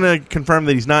this is going to confirm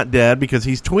that he's not dead because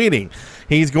he's tweeting.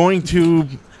 He's going to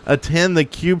attend the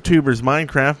CubeTubers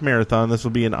Minecraft Marathon. This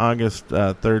will be in August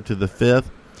 3rd to the 5th.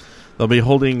 They'll be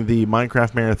holding the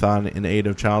Minecraft Marathon in aid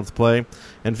of Child's Play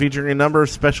and featuring a number of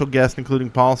special guests, including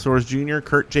Paul Soares Jr.,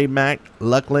 Kurt J. Mack,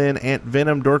 Lucklin, Ant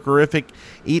Venom, Dorkerific,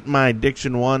 Eat My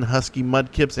Addiction 1, Husky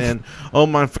Mudkips, and Oh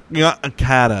My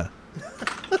Kata.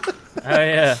 Oh,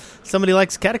 yeah. Somebody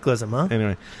likes Cataclysm, huh?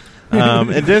 Anyway.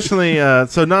 Additionally,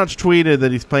 so Notch tweeted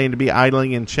that he's planning to be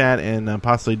idling in chat and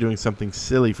possibly doing something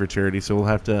silly for charity. So we'll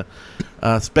have to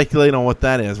speculate on what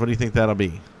that is. What do you think that'll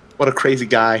be? What a crazy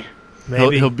guy.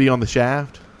 Maybe. He'll be on the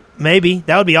shaft? Maybe.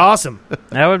 That would be awesome.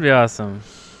 That would be awesome.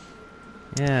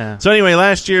 Yeah. So anyway,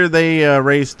 last year they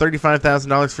raised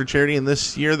 $35,000 for charity, and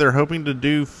this year they're hoping to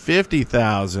do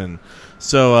 $50,000.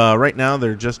 So right now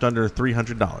they're just under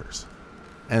 $300.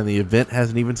 And the event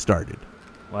hasn't even started.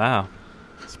 Wow.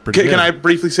 It's pretty good. Can I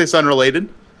briefly say something related?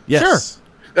 Yes. Sure.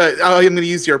 I'm going to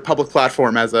use your public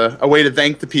platform as a way to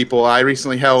thank the people. I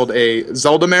recently held a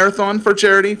Zelda marathon for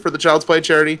charity, for the Child's Play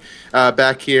charity,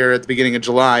 back here at the beginning of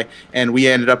July, and we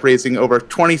ended up raising over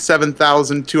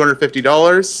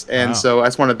 $27,250. And so I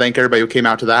just want to thank everybody who came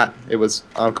out to that. It was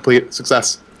a complete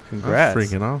success. Congrats.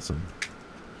 That's freaking awesome.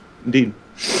 Indeed.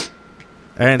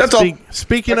 And That's all.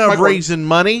 Speaking That's of my raising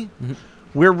money,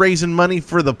 we're raising money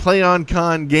for the Play On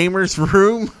Con Gamers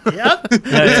Room. Yep.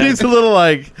 It's a little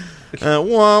like, wah,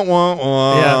 wah,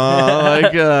 wah. Yeah.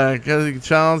 Like, because a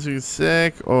child who's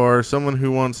sick or someone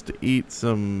who wants to eat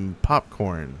some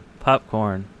popcorn.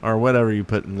 Popcorn. Or whatever you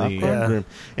put in the Popcorn? room.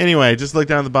 Anyway, just look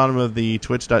down at the bottom of the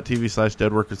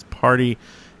twitch.tv/deadworkersparty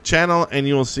channel, and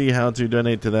you will see how to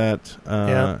donate to that.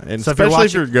 Yeah. And So if you're especially if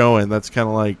watching- you're going, that's kind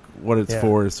of like what it's Yeah.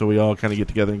 for. So we all kind of get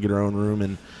together and get our own room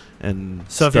and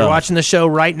So if you're watching the show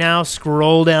right now,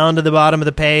 scroll down to the bottom of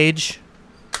the page.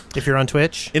 If you're on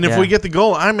Twitch. And if Yeah. we get the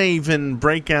goal, I may even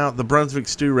break out the Brunswick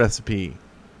stew recipe.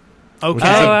 Okay. Which Oh,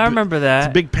 is a I bi- remember It's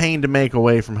that. a big pain to make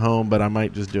away from home, but I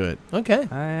might just do it. Okay.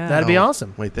 Oh, yeah. That'd be Oh,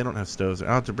 awesome. Wait, they don't have stoves. I'll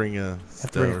have to bring a Have to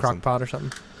stove bring a or crock something. pot or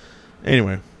something.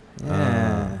 Anyway.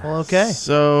 Yeah. Well, okay.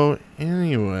 So,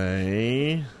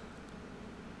 anyway.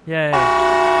 Yay.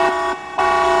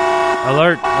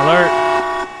 Alert, alert,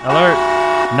 alert.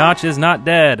 Notch is not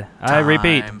dead. I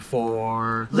repeat. Time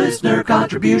for listener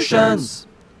contributions.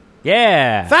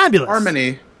 Yeah. Fabulous.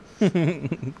 Harmony. All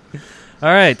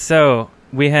right, so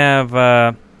we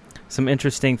have some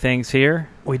interesting things here.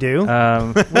 We do.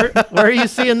 Where are you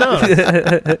seeing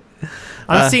those?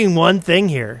 I'm seeing one thing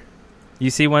here. You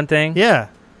see one thing? Yeah.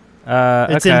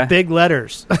 It's okay. in big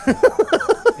letters.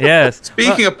 Yes.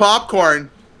 Speaking of popcorn,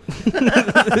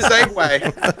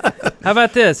 segue. How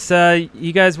about this?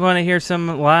 You guys want to hear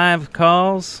some live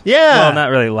calls? Yeah. Well,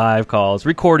 not really live calls,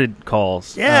 recorded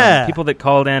calls. Yeah. People that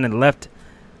called in and left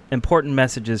important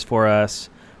messages for us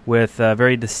with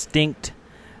very distinct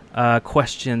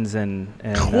questions and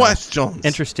Questions.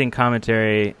 interesting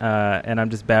commentary. And I'm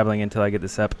just babbling until I get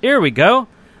this up. Here we go. All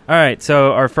right.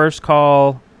 So our first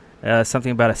call,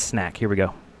 something about a snack. Here we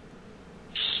go.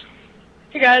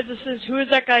 Hey guys, this is Who Is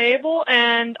That Guy Abel,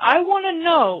 and I want to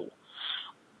know,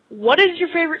 what is your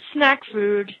favorite snack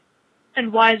food,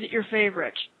 and why is it your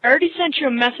favorite? I already sent you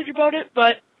a message about it,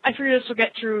 but I figure this will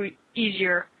get through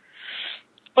easier.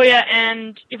 Oh yeah,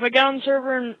 and if I get on the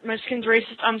server and my skin's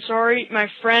racist, I'm sorry. My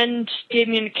friend gave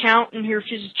me an account, and he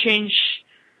refused to change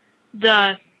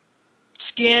the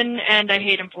skin, and I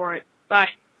hate him for it. Bye.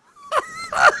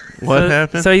 What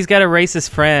happened? So he's got a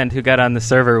racist friend who got on the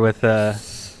server with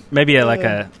maybe like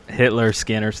a Hitler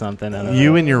skin or something. I don't know.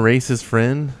 You and your racist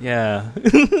friend? Yeah.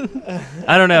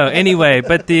 I don't know. Anyway,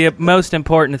 but the most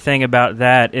important thing about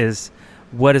that is,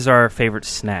 what is our favorite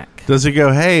snack? Does he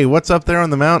go, hey, what's up there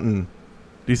on the mountain?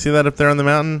 Do you see that up there on the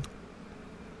mountain?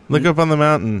 Look up on the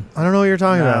mountain. I don't know what you're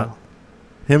talking about.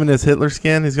 Him and his Hitler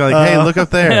skin. He's going, hey, look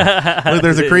up there. Look,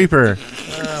 there's a creeper.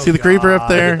 See the creeper up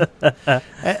there?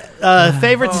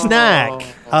 Favorite snack?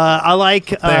 I like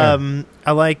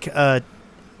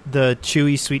the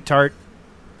chewy sweet tart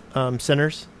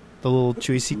centers, the little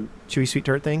chewy sweet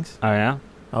tart things. Oh, yeah?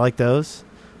 I like those.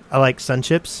 I like sun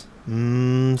chips.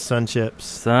 Sun chips.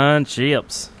 Sun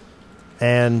chips.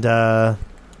 And yeah,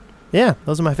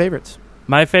 those are my favorites.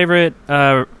 My favorite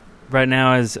right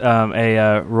now is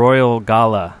a Royal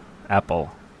Gala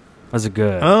apple. Those are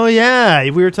good. Oh yeah,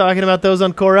 we were talking about those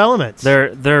on Core Elements.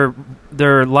 They're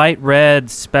light red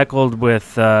speckled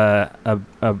with a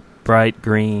bright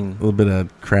green. A little bit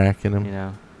of crack in them. You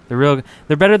know,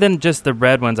 they're better than just the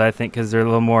red ones, I think, because they're a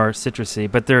little more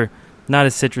citrusy. But they're not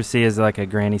as citrusy as like a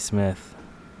Granny Smith.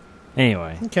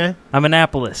 Anyway, Okay. I'm an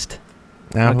appleist.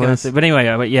 What can I Apples. say? But anyway,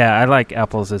 I like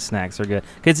apples as snacks. They're good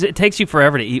because it takes you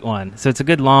forever to eat one. So it's a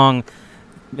good long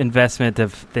investment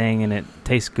of thing, and it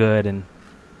tastes good. And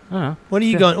I don't know. What are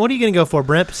you going to go for,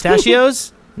 Brent?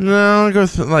 Pistachios? No, I'll go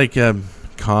with like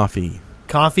coffee.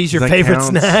 Coffee's your Does that favorite count?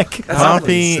 snack? That's not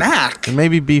Coffee. a snack. And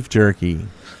maybe beef jerky.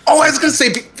 Oh, I was going to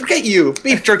say, forget you.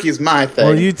 Beef jerky is my thing.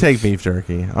 Well, you take beef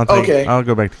jerky. Okay. I'll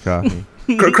go back to coffee.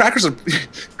 Crackers are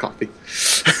coffee.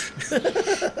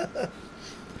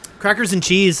 Crackers and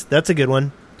cheese. That's a good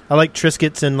one. I like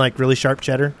Triscuits and like really sharp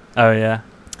cheddar. Oh yeah.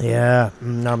 Yeah.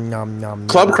 Nom nom nom.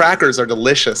 Club crackers are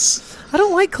delicious, I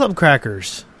don't like club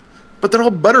crackers. but they're all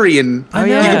buttery and Oh,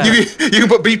 yeah. you can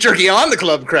put beef jerky on the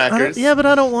club crackers. Yeah, but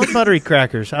I don't want buttery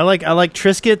crackers. I like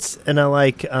Triscuits and I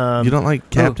like You don't like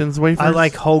Captain's wafers? I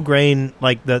like whole grain,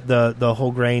 like the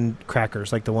whole grain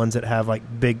crackers, like the ones that have like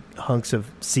big hunks of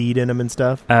seed in them and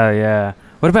stuff. Oh yeah.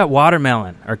 What about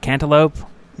watermelon or cantaloupe?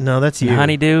 No, that's you. And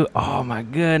honeydew? Oh my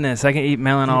goodness, I can eat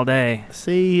melon all day.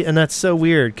 See, and that's so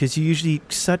weird because you usually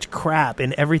eat such crap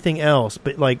and everything else,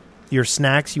 but like your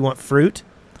snacks, you want fruit.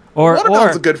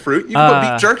 Watermelon's a good fruit. You can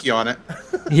put beef jerky on it.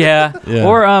 Yeah. Yeah.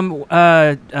 Or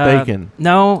Bacon.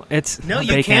 No, it's No, you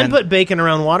bacon. can put bacon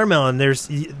around watermelon.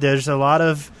 There's a lot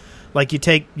of like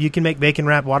you can make bacon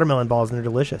wrapped watermelon balls and they're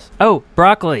delicious. Oh,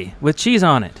 broccoli with cheese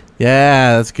on it.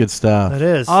 Yeah, that's good stuff. That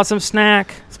is Awesome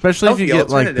snack. Especially if you Healthy get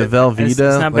like the alternative. It's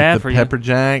Velveeta, not like bad the for you. pepper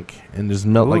jack, and just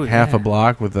melt Ooh, like half yeah. a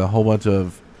block with a whole bunch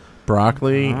of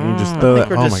broccoli, and you just I throw think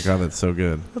that. we're Oh just- my god, that's so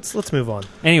good. Let's move on.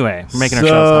 Anyway, we're making so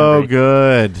ourselves hungry.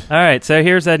 good. All right, so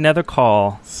here's another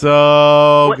call.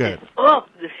 So What good. is up,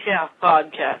 the Shaft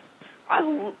Podcast?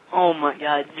 Oh my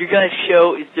god, your guys'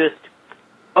 show is just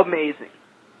amazing.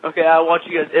 Okay, I watch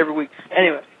you guys every week.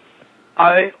 Anyway,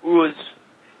 I was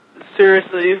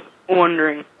seriously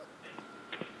wondering,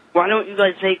 why don't you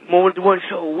guys make more than one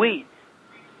show a week?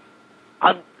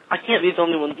 I can't be the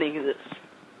only one thinking this.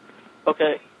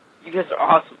 Okay, you guys are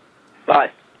awesome.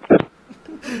 Bye.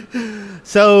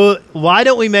 So why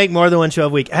don't we make more than one show a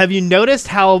week? Have you noticed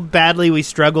how badly we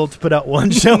struggle to put out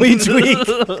one show each week?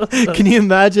 Can you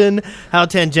imagine how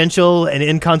tangential and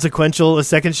inconsequential a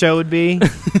second show would be?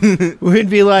 We'd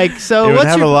be like, so It would what's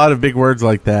have your? a lot of big words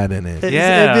like that in it. It'd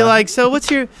Yeah. be like, so what's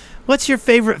your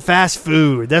favorite fast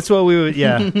food? That's what we would.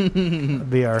 Yeah, That'd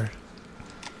be our.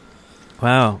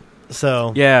 Wow.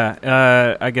 So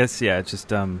Yeah, I guess, yeah, just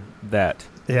that.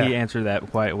 Yeah. He answered that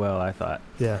quite well, I thought.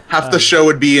 yeah. Half the show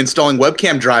would be installing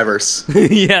webcam drivers.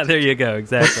 Yeah, there you go,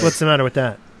 exactly. What's the matter with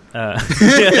that?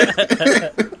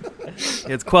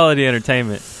 It's quality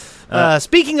entertainment.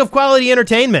 Speaking of quality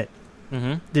entertainment,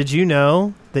 Mm-hmm. did you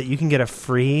know that you can get a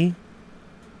free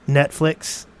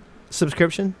Netflix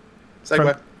subscription?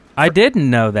 Segue. I didn't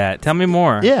know that. Tell me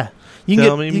more. Yeah. You can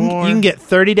Tell get, me you can- more. you can get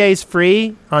 30 days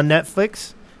free on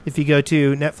Netflix if you go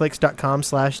to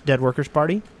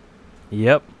netflix.com/deadworkersparty.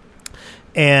 Yep.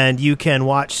 And you can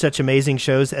watch such amazing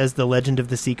shows as The Legend of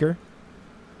the Seeker.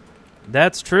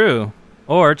 That's true.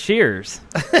 Or Cheers.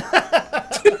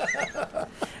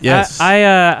 Yes.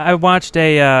 I watched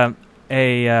a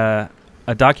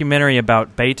documentary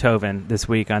about Beethoven this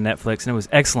week on Netflix, and it was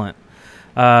excellent.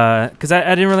 Because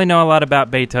I didn't really know a lot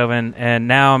about Beethoven, and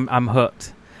now I'm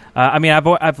hooked. I mean,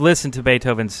 I've listened to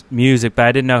Beethoven's music, but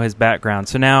I didn't know his background.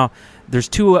 So now there's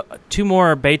two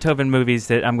more Beethoven movies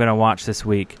that I'm going to watch this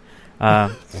week.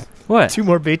 What? 2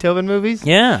 more Beethoven movies?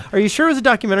 Yeah. Are you sure it was a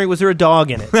documentary? Was there a dog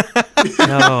in it?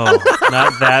 No,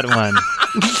 not that one.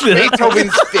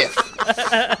 Beethoven's Fifth.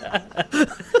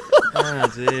 Oh,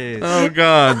 jeez. oh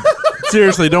god.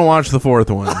 Seriously, don't watch the fourth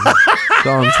one. That's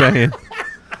all I'm saying.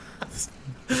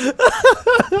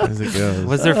 As it goes.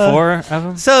 Was there 4 of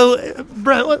them? So,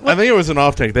 Brent, I think it was an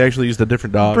off take. They actually used a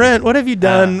different dog. Brent, what have you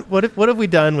done? What have we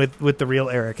done with the real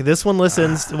Eric? This one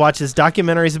listens, watches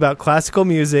documentaries about classical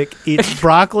music, eats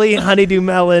broccoli, honeydew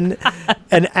melon,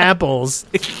 and apples.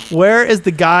 Where is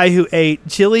the guy who ate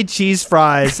chili cheese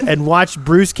fries and watched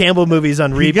Bruce Campbell movies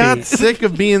on He repeat? got sick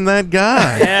of being that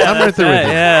guy. Yeah, I'm right there with that's you. right,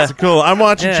 yeah. It's cool. I'm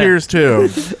watching Yeah. Cheers too,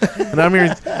 and I'm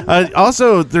here.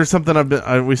 Also, there's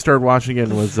something we started watching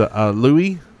again was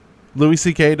Louis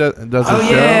C.K. does a Oh, show.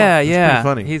 yeah, It's yeah. pretty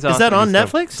funny. He's Is that awesome. on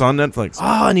Netflix? It's on Netflix. Oh,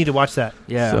 I need to watch that.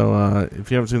 Yeah. So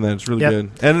if you haven't seen that, it's really Yep. good.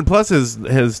 And plus,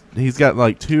 he's got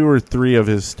like 2 or 3 of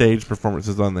his stage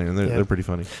performances on there, and Yeah. they're pretty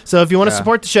funny. So if you want to Yeah.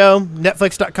 support the show,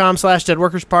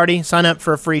 netflix.com/deadworkersparty. Sign up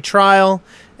for a free trial,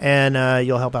 and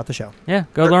you'll help out the show. Yeah,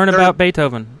 go learn There- about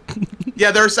Beethoven.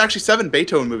 Yeah, there's actually 7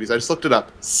 Beethoven movies. I just looked it up.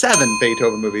 7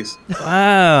 Beethoven movies.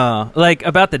 Wow. Like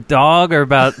about the dog or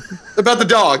about... About the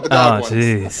dog Oh, ones.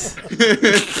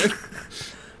 jeez.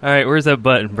 All right, where's that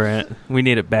button, Brent? We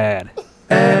need it bad.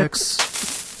 X.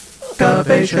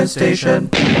 Excavation Station.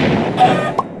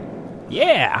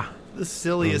 Yeah. The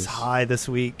silly is high this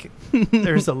week.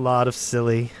 There's a lot of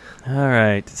silly. All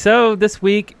right. So this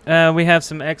week we have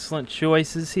some excellent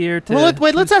choices here. Well,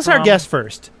 let's ask our guest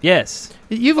first. Yes.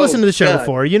 You've listened to the show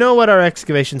before. You know what our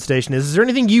excavation station is. Is there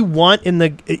anything you want in the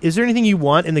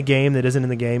game that isn't in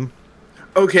the game?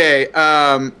 Okay,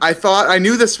 I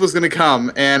knew this was going to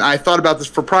come, and I thought about this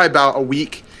for probably about a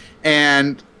week,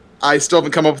 and I still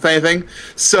haven't come up with anything.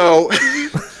 So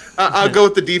I'll go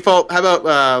with the default. How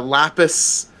about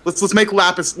lapis? Let's make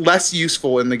lapis less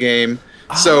useful in the game,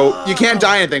 so you can't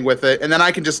dye anything with it, and then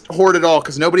I can just hoard it all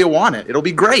because nobody will want it. It'll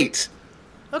be great.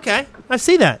 Okay, I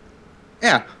see that.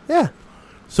 Yeah. Yeah.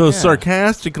 So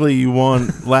sarcastically, you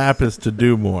want lapis to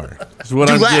do more. Is what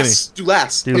Do I'm less. getting. Do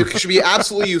less. It should be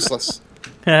absolutely useless.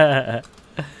 Wow.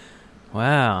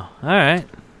 All right.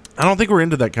 I don't think we're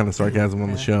into that kind of sarcasm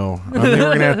on the show. I think we're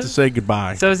going to have to say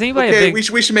goodbye. So is anybody Okay, a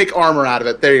big... we should make armor out of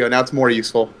it. There you go. Now it's more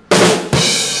useful.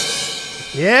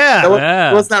 Yeah.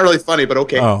 Well, it's not really funny, but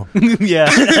okay. Oh. Yeah.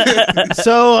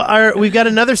 So we've got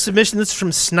another submission. This is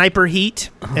from Sniper Heat,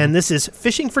 and this is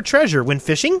fishing for treasure. When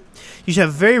fishing, you should have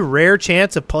a very rare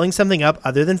chance of pulling something up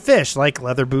other than fish, like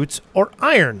leather boots or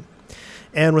iron.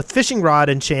 And with fishing rod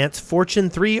and chance, fortune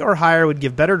 3 or higher would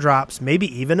give better drops, maybe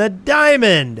even a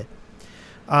diamond,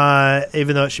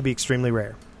 even though it should be extremely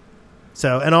rare.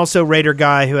 So, and also Raider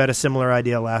Guy, who had a similar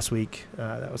idea last week.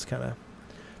 That was kind of...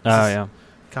 yeah.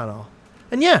 Kind of...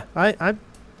 And yeah, I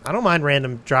don't mind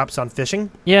random drops on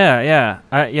fishing. Yeah.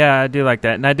 I do like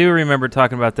that. And I do remember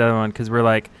talking about the other one because we're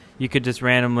like, you could just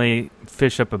randomly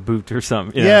fish up a boot or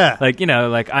something. You know? Yeah.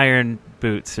 Like iron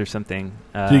boots or something.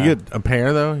 Do you get a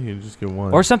pair, though? You just get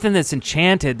one. Or something that's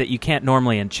enchanted that you can't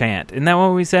normally enchant. Isn't that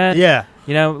what we said? Yeah.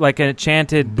 You know, like an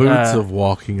enchanted... Boots of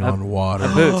walking on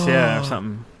water. Boots, yeah, or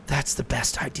something. That's the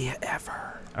best idea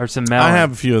ever. Or some melon. I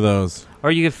have a few of those.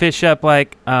 Or you could fish up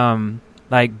like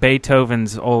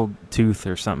Beethoven's old tooth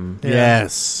or something. Yeah.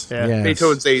 Yes. Yeah. Yes.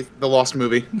 Beethoven's Eighth, the Lost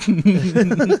movie.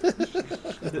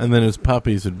 And then his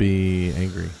puppies would be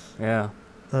angry. Yeah.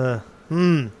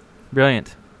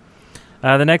 Brilliant.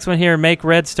 The next one here, make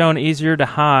redstone easier to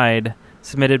hide,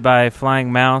 submitted by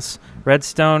Flying Mouse.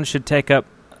 Redstone should take up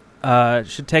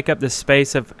the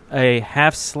space of a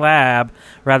half slab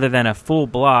rather than a full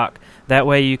block. That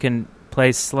way you can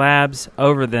place slabs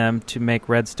over them to make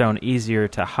redstone easier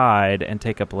to hide and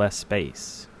take up less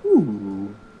space.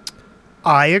 Ooh.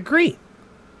 I agree.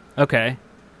 Okay.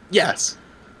 Yes.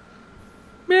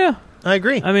 Yeah. I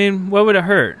agree. I mean, what would it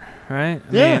hurt, right?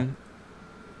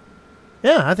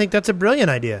 Yeah, I think that's a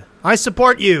brilliant idea. I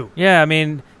support you. Yeah, I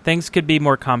mean, things could be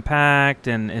more compact,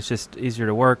 and it's just easier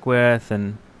to work with,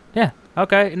 and yeah.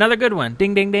 Okay, another good one.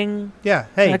 Ding, ding, ding. Yeah.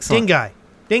 Hey, Excellent. ding guy.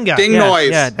 Ding guy. Ding Yeah, noise.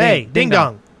 yeah, Hey, ding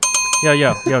dong.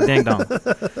 Yo, ding dong.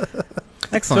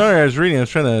 Excellent. Sorry, I was reading. I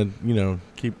was trying to,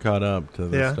 keep caught up to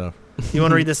this stuff. You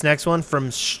want to read this next one from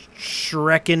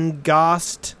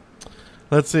Schreckengost?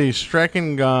 Let's see.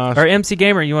 Streckengost. Or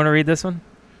MCGamer, you want to read this one?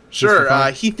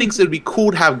 Sure. He thinks it would be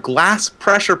cool to have glass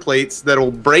pressure plates that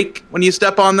will break when you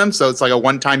step on them, so it's like a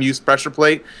one-time use pressure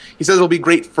plate. He says it'll be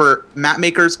great for map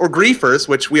makers or griefers,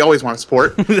 which we always want to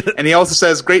support. And he also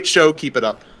says, great show, keep it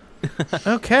up.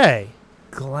 Okay.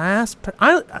 Glass...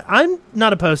 I'm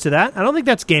not opposed to that. I don't think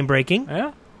that's game-breaking.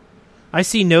 Yeah. I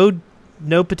see no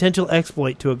potential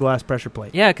exploit to a glass pressure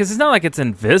plate. Yeah, because it's not like it's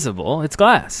invisible. It's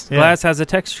glass. Yeah. Glass has a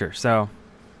texture, so...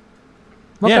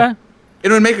 Okay. Yeah. It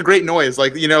would make a great noise,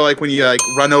 like when you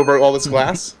run over all this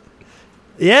glass.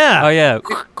 Yeah. Oh, yeah.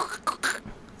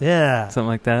 Yeah. Something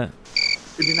like that.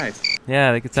 It'd be nice.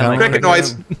 Yeah, they could sound like... Cricket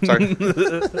noise. Sorry.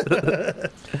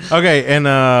 Okay, and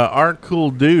our cool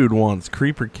dude wants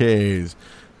creeper caves.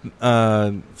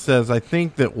 Says, I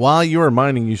think that while you are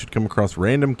mining, you should come across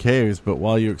random caves, but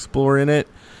while you explore in it,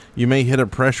 you may hit a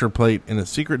pressure plate, and a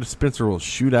secret dispenser will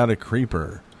shoot out a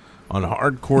creeper. On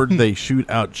hardcore, they shoot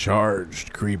out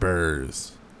charged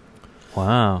creepers.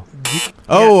 Wow.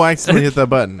 Oh, I accidentally hit that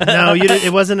button. No,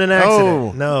 it wasn't an accident.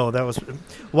 Oh. No, that was...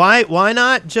 Why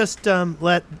not just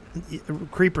let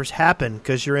creepers happen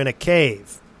because you're in a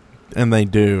cave? And they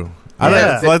do.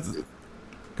 Yeah. Let's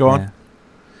go on. Yeah.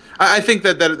 I think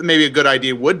that maybe a good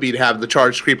idea would be to have the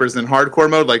charged creepers in hardcore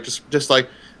mode, like just like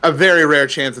a very rare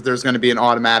chance that there's going to be an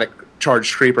automatic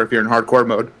charged creeper if you're in hardcore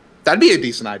mode. That'd be a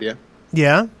decent idea.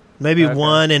 Yeah. Maybe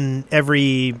one in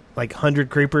every 100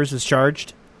 creepers is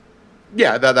charged.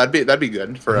 Yeah, that'd be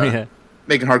good for Yeah.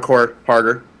 making hardcore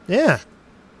harder. Yeah.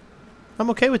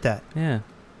 I'm okay with that. Yeah.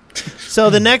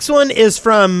 So the next one is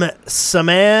from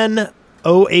Saman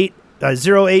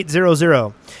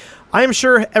 0800. I am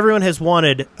sure everyone has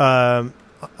wanted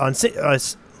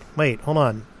wait, hold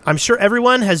on. I'm sure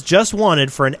everyone has just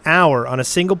wanted for an hour on a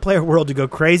single-player world to go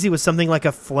crazy with something like a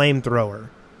flamethrower.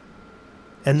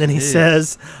 And then he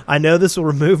says, I know this will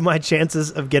remove my chances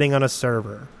of getting on a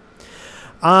server.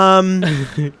 I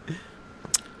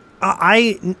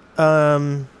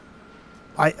don't...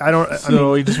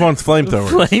 So he just wants flamethrowers.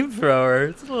 Flamethrower.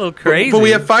 It's a little crazy. But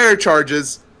we have fire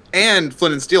charges and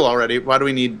flint and steel already. Why do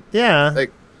we need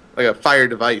like a fire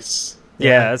device?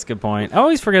 Yeah, that's a good point. I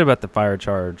always forget about the fire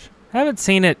charge. I haven't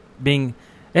seen it being...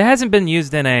 It hasn't been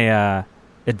used in a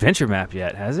adventure map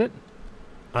yet, has it?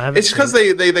 It's because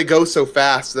they go so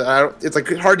fast that it's like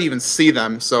hard to even see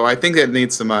them. So I think it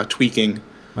needs some tweaking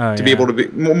to be able to be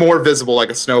more visible, like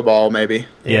a snowball, maybe.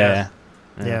 Yeah.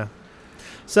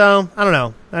 So I don't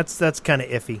know. That's kind of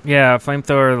iffy. Yeah,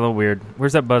 flamethrower a little weird.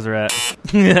 Where's that buzzer at?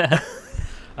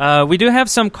 We do have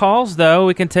some calls though.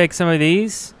 We can take some of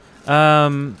these.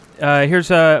 Here's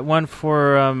one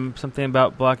for something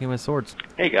about blocking with swords.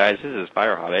 Hey guys, this is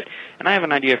Fire Hobbit, and I have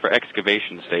an idea for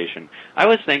excavation station. I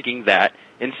was thinking that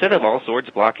instead of all swords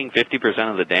blocking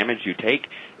 50% of the damage you take,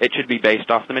 it should be based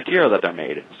off the material that they're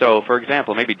made. So, for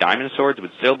example, maybe diamond swords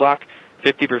would still block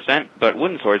 50%, but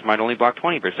wooden swords might only block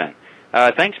 20%.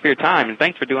 Thanks for your time, and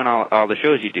thanks for doing all the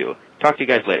shows you do. Talk to you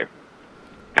guys later.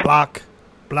 Block.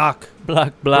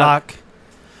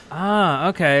 Ah,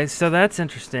 okay, so that's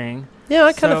interesting. Yeah,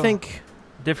 I kind of think...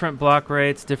 Different block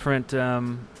rates, different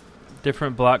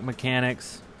block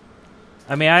mechanics.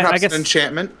 I mean, I guess... an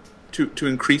enchantment to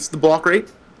increase the block rate?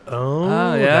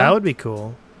 Oh, yeah? That would be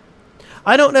cool.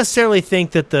 I don't necessarily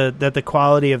think that the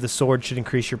quality of the sword should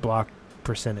increase your block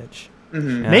percentage.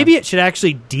 Mm-hmm. Yeah. Maybe it should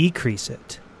actually decrease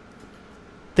it.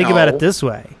 Think about it this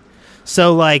way.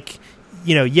 So, like,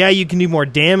 you can do more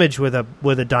damage with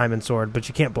a diamond sword, but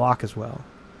you can't block as well.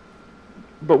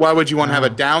 But why would you want to have a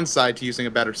downside to using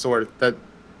a better sword? That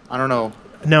I don't know.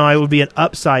 No, it would be an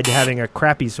upside to having a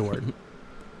crappy sword.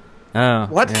 Oh,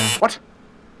 what? Yeah. What?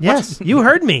 Yes, you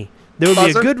heard me. There would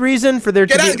be a good reason for there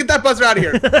to be... Get that buzzer out of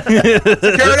here!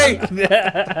 Security!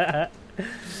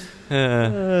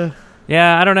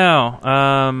 Yeah, I don't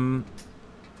know.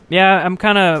 Yeah, I'm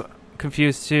kind of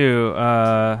confused too.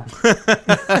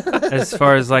 As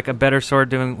far as like a better sword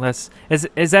doing less,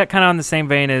 is that kind of on the same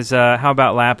vein as how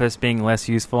about lapis being less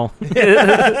useful?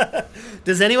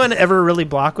 Does anyone ever really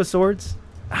block with swords?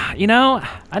 I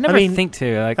never think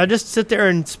to. Like, I just sit there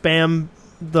and spam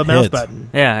the mouse button.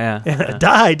 Yeah.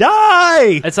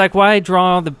 Die! It's like, why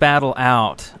draw the battle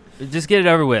out? Just get it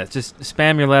over with. Just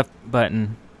spam your left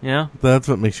button. That's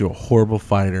what makes you a horrible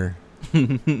fighter.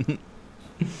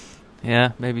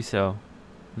 Yeah, maybe so.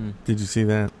 Did you see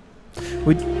that?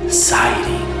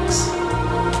 Sightings.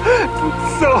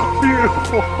 It's so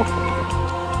beautiful.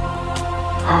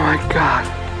 Oh my god.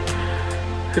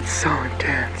 It's so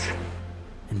intense.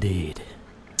 Indeed.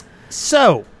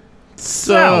 So.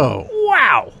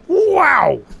 Wow.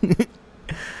 Wow.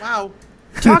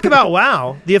 Talk about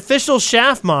WoW. The official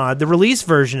Shaft mod, the release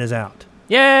version is out.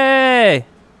 Yay!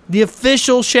 The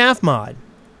official Shaft mod.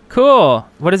 Cool.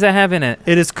 What does that have in it?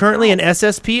 It is currently an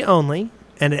SSP only,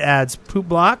 and it adds poop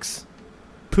blocks,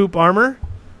 poop armor,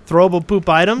 throwable poop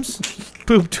items,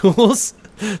 poop tools,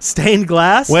 stained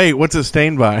glass. Wait, what's it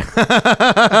stained by?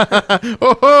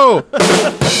 Oh!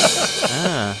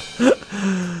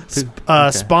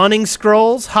 Spawning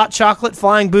scrolls, hot chocolate,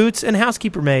 flying boots, and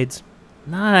housekeeper maids.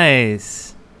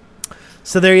 Nice.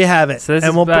 So there you have it. So this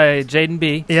is by Jaden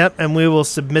B. Yep, and we will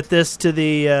submit this to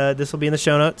the... this will be in the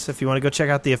show notes if you want to go check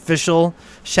out the official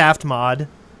Shaft mod.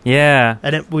 Yeah.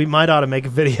 And we might ought to make a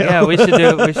video. Yeah, we should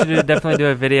definitely do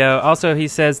a video. Also, he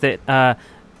says that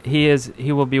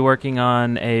he will be working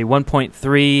on a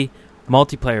 1.3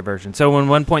 multiplayer version. So when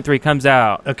 1.3 comes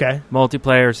out,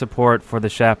 multiplayer support for the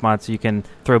Shaft mod, so you can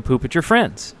throw poop at your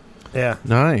friends. Yeah.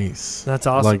 Nice. That's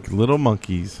awesome. Like little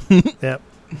monkeys. Yep.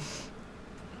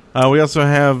 We also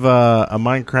have a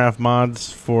Minecraft mods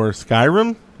for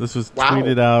Skyrim. This was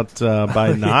tweeted out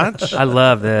by Notch. I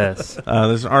love this.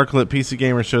 There's an article at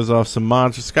MCGamer shows off some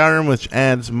mods for Skyrim, which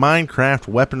adds Minecraft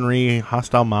weaponry,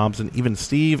 hostile mobs, and even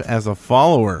Steve as a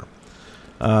follower.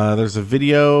 There's a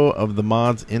video of the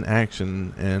mods in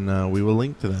action, and we will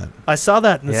link to that. I saw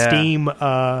that in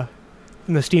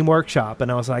the Steam Workshop,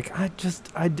 and I was like, I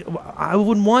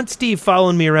wouldn't want Steve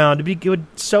following me around. It would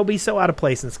be so out of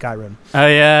place in Skyrim. Oh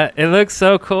yeah, it looks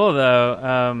so cool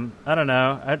though. I don't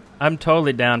know. I'm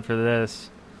totally down for this.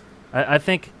 I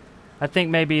think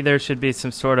maybe there should be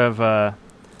some sort of a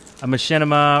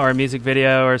machinima or a music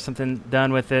video or something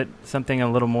done with it. Something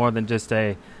a little more than just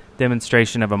a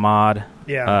demonstration of a mod.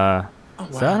 Yeah.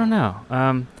 So I don't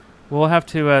know. We'll have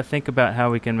to think about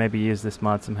how we can maybe use this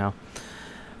mod somehow.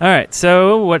 All right,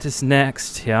 so what is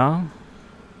next, y'all?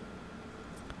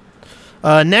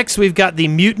 Next, we've got the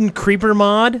Mutant Creeper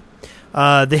mod.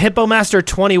 The Hippo Master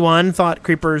 21 thought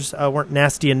creepers weren't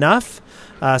nasty enough,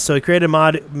 so he created a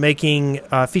mod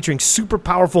featuring super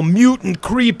powerful mutant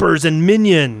creepers and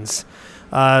minions.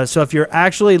 So if you're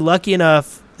actually lucky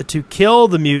enough to kill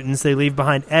the mutants, they leave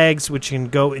behind eggs, which can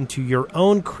go into your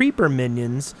own creeper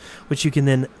minions, which you can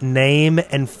then name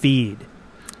and feed.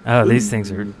 Oh, these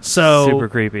things are super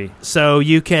creepy. So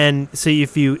you can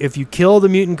if you kill the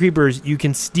mutant creepers, you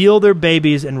can steal their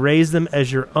babies and raise them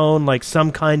as your own, like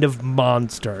some kind of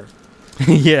monster.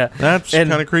 Yeah, that's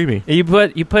kind of creepy. You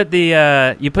put the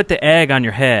egg on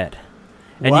your head.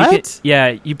 And what?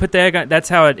 You put the egg on. That's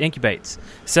how it incubates.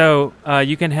 So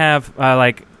you can have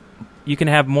you can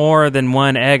have more than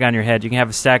one egg on your head. You can have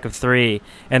a stack of 3,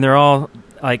 and they're all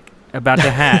like about to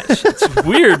hatch. It's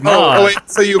weird, mod. Oh, wait,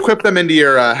 so you equip them into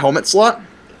your helmet slot?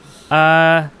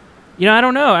 I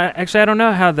don't know. I don't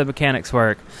know how the mechanics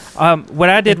work. What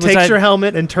I did was takes your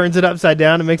helmet and turns it upside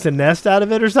down and makes a nest out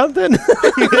of it or something.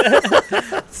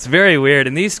 It's very weird.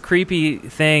 And these creepy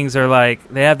things are like,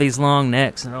 they have these long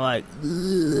necks, and they're like,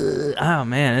 ugh. Oh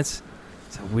man, it's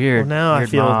a weird. Well, now weird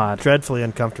I feel mod. dreadfully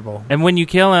uncomfortable. And when you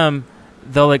kill them,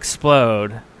 they'll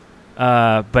explode,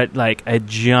 but like a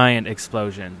giant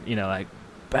explosion. Like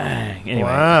bang. Anyway,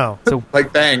 wow. So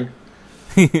like bang.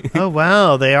 Oh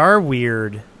wow, they are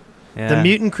weird. Yeah. The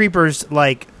mutant creepers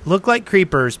look like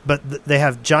creepers, but they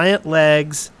have giant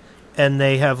legs and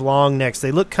they have long necks.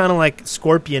 They look kind of like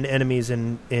scorpion enemies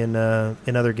in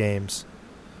other games.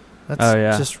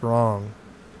 That's just wrong.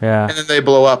 Yeah. And then they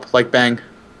blow up like bang.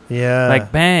 Yeah.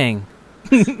 Like bang.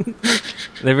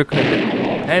 They recorded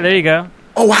it. Hey, there you go.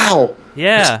 Oh wow.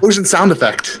 Yeah. Explosion sound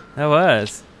effect. That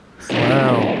was.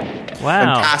 Wow.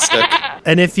 Fantastic.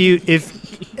 And if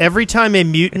every time a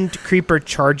mutant creeper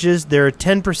charges, there are a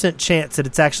 10% chance that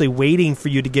it's actually waiting for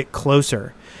you to get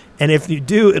closer. And if you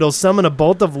do, it'll summon a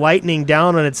bolt of lightning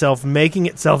down on itself, making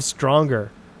itself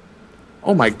stronger.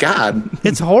 Oh my god.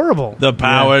 It's horrible. The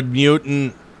powered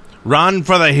mutant. Run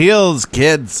for the hills,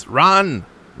 kids. Run.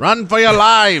 Run for your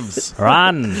lives.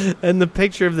 Run. And the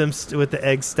picture of them with the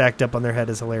eggs stacked up on their head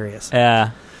is hilarious.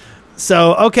 Yeah.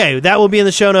 So, okay, that will be in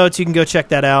the show notes. You can go check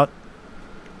that out.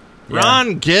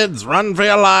 Run, kids. Run for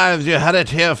your lives. You had it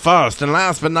here first. And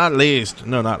last but not least.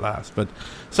 No, not last, but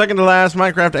second to last,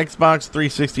 Minecraft Xbox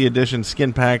 360 Edition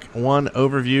Skin Pack 1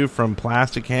 overview from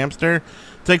Plastic Hamster.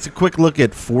 Takes a quick look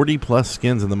at 40-plus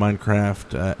skins in the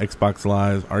Minecraft Xbox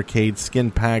Live Arcade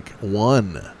Skin Pack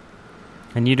 1.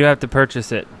 And you do have to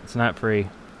purchase it. It's not free.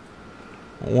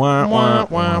 Wah, wah,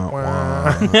 wah,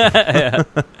 wah.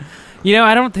 Yeah.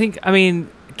 I don't think... can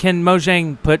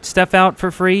Mojang put stuff out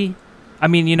for free?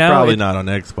 Probably not on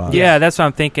Xbox. Yeah, that's what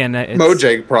I'm thinking.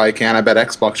 Mojang probably can. I bet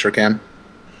Xbox sure can.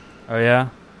 Oh, yeah?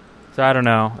 So I don't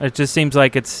know. It just seems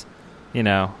like it's,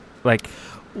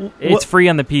 it's free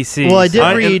on the PC. Well,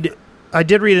 I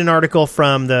did read an article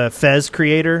from the Fez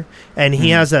creator, and he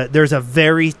there's a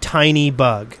very tiny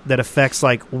bug that affects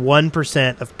like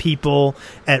 1% of people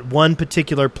at one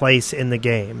particular place in the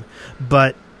game.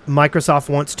 But Microsoft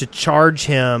wants to charge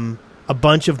him a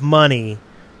bunch of money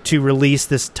to release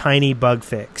this tiny bug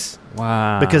fix.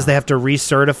 Wow. Because they have to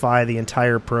recertify the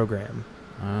entire program.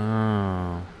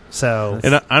 Oh. So,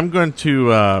 and I'm going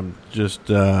to just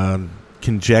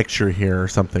conjecture here or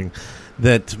something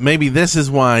that maybe this is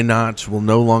why Notch will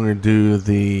no longer do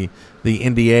the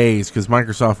NDAs, because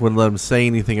Microsoft wouldn't let them say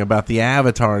anything about the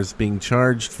avatars being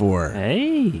charged for.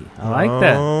 Hey, I like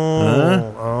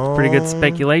that. Pretty good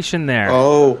speculation there.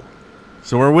 Oh.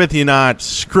 So we're with you, Notch.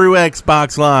 Screw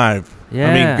Xbox Live.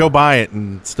 Yeah. Go buy it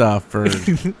and stuff for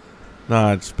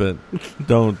Notch, but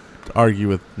don't argue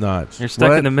with Notch. You're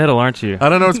stuck in the middle, aren't you? I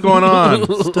don't know what's going on.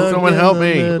 Someone help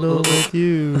me. With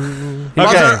you. Okay.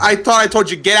 Mother, I thought I told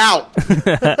you get out.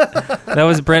 That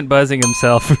was Brent buzzing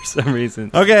himself for some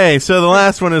reason. Okay, so the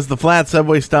last one is the flat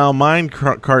subway-style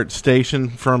minecart station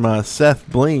from Seth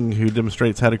Bling, who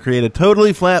demonstrates how to create a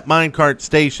totally flat minecart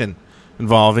station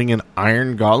involving an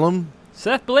iron golem.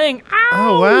 Seth Bling. Ow!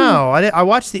 Oh, wow. I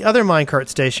watched the other minecart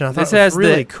station. I thought it was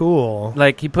really cool.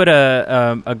 Like, he put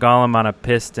a golem on a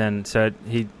piston, so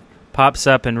he pops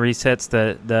up and resets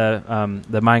the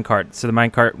minecart. So the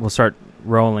minecart will start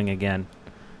rolling again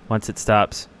once it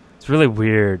stops. It's really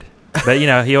weird. But,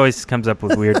 he always comes up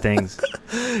with weird things.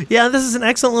 Yeah, this is an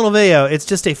excellent little video. It's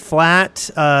just a flat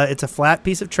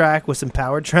piece of track with some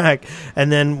powered track.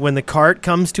 And then when the cart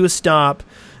comes to a stop,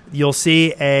 you'll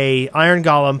see a iron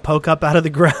golem poke up out of the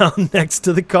ground next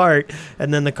to the cart,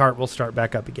 and then the cart will start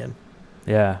back up again.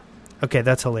 Yeah. Okay,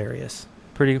 that's hilarious.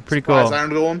 Pretty Surprise, cool. Iron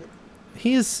Golem.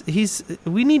 He's.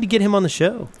 We need to get him on the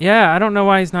show. Yeah, I don't know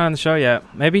why he's not on the show yet.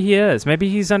 Maybe he is. Maybe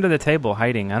he's under the table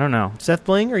hiding. I don't know. Seth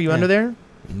Bling, are you under there?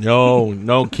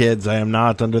 No, kids, I am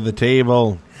not under the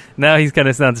table. No, he's kind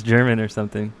of sounds German or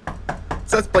something.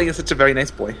 Seth Bling is such a very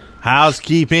nice boy.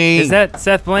 Housekeeping. Is that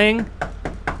Seth Bling?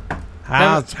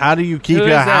 How do you keep Who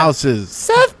your is that? houses?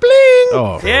 Seth Bling.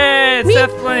 Oh, Yeah, it's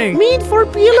Seth Bling. Meat for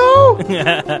pillow.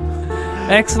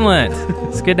 Excellent.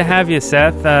 It's good to have you,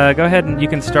 Seth. Go ahead and you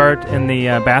can start in the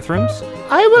bathrooms.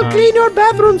 I will clean your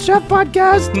bathroom, Chef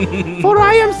Podcast. For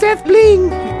I am Seth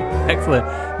Bling.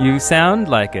 Excellent. You sound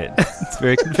like it. It's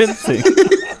very convincing.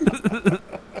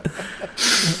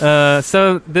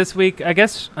 So this week, I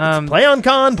guess... Play on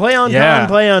con.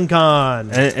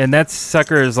 And that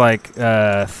sucker is like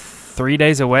 3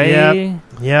 days away.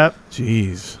 Yep.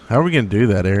 jeez. How are we going to do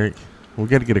that, Eric? We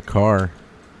got to get a car.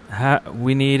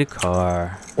 We need a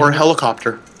car. Or a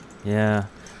helicopter. Yeah.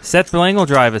 Seth Bling will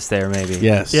drive us there, maybe.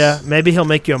 Yes. Yeah, maybe he'll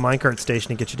make you a minecart station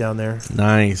to get you down there.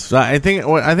 Nice. I think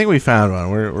we found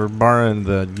one. We're borrowing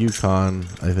the Yukon,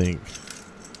 I think.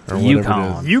 Or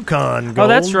Yukon. Yukon gold. Oh,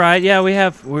 that's right. Yeah,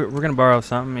 we're going to borrow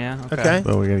something, yeah. Okay.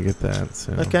 But we got to get that.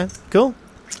 So. Okay, cool.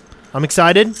 I'm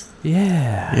excited.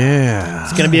 Yeah. Yeah.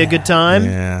 It's going to be a good time.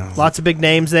 Yeah. Lots of big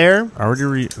names there.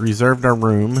 Already reserved our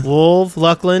room. Wolf,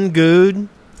 Luckland, Good,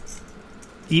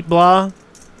 Eat Blah,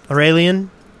 Aurelian,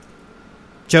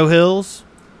 Joe Hills.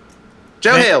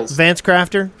 Vance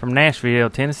Crafter. From Nashville,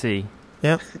 Tennessee.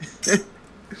 Yep.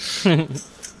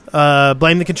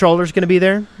 Blame the Controller's going to be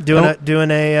there doing a He's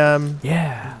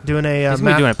going to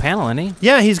be doing a panel, isn't he?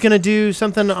 Yeah, he's going to do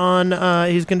something on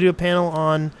he's going to do a panel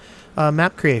on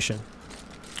map creation.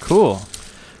 Cool.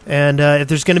 And if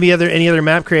there's going to be any other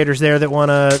map creators there that want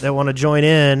to join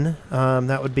in,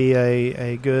 that would be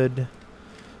a good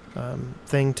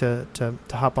thing to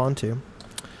hop onto.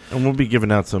 And we'll be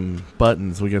giving out some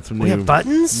buttons. We got some We have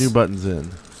buttons? new buttons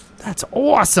in. That's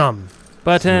awesome.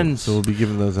 Buttons. So we'll be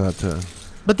giving those out to.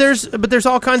 But there's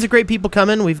all kinds of great people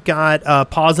coming. We've got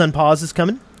Pause Unpause is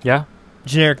coming. Yeah.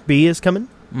 Generic B is coming.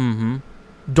 Mm-hmm.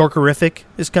 Dorkerific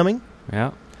is coming.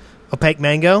 Yeah. Opaque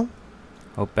Mango.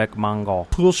 Opaque Mango.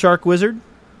 Pool Shark Wizard.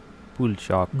 Pool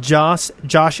Shark. Josh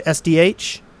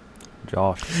SDH.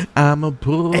 Josh. I'm a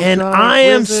pool And shark I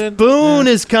Am wizard. Spoon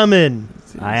is coming.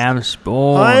 I Am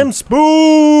Spoon. I Am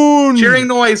Spoon. Cheering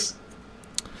noise.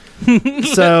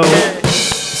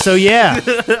 So yeah.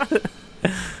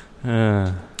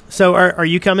 So are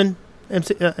you coming,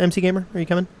 MC Gamer? Are you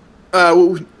coming?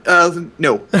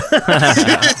 No.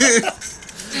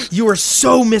 You are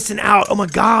so missing out. Oh my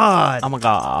god. Oh my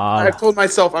god. I've told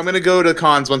myself I'm going to go to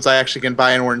cons once I actually can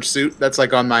buy an orange suit. That's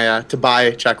like on my to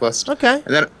buy checklist. Okay.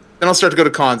 And then I'll start to go to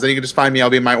cons. Then you can just find me. I'll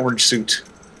be in my orange suit.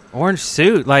 Orange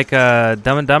suit, like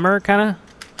Dumb and Dumber, kind of.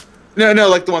 No,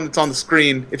 like the one that's on the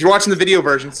screen. If you're watching the video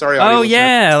version, sorry. audio Oh listener.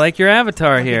 yeah, like your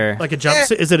avatar here. Like a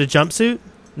jumpsuit? Is it a jumpsuit?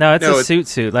 No, it's No, a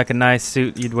suit, like a nice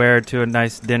suit you'd wear to a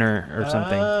nice dinner or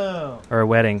something, or a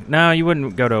wedding. No, you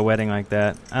wouldn't go to a wedding like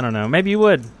that. I don't know. Maybe you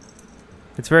would.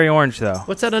 It's very orange though.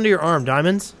 What's that under your arm?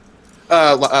 Diamonds?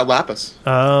 Lapis.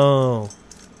 Oh.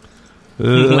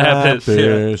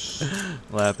 Lapis.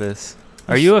 Lapis.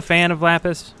 Are you a fan of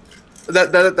Lapis?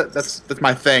 That's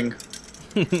my thing.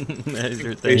 That is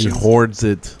your He thing. hoards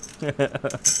it.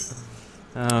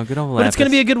 Oh, good old Lapis. But it's going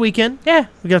to be a good weekend. Yeah.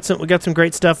 We got some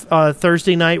great stuff.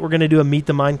 Thursday night we're going to do a Meet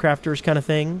the Minecrafters kind of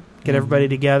thing. Get everybody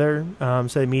together so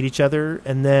they meet each other,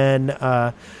 and then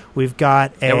we've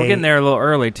got Yeah, we're getting there a little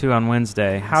early too on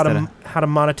Wednesday. how to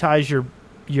monetize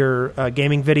your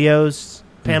gaming videos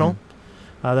panel.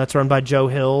 That's run by Joe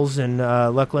Hills, and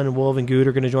Luckland and Wolf and Good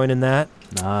are going to join in that.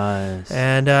 Nice.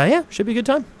 And yeah, should be a good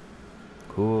time.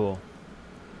 Cool.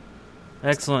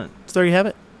 Excellent. So there you have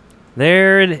it.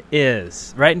 There it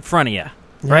is, right in front of you,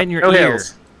 right in your Joe ear.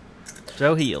 Hills.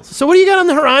 Joe Heels. So what do you got on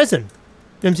the horizon,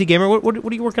 MC Gamer? What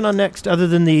are you working on next, other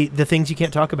than the things you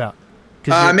can't talk about?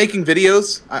 I'm making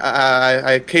videos.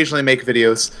 I occasionally make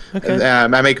videos. Okay.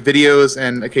 I make videos,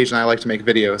 and occasionally I like to make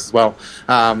videos as well.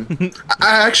 I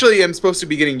actually am supposed to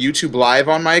be getting YouTube Live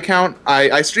on my account.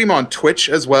 I stream on Twitch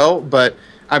as well, but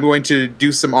I'm going to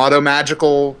do some auto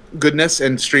magical goodness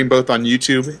and stream both on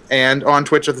YouTube and on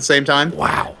Twitch at the same time.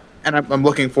 Wow. And I'm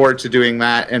looking forward to doing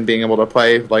that and being able to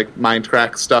play like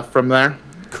Minecraft stuff from there.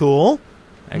 Cool.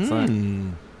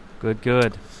 Excellent.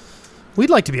 Good. We'd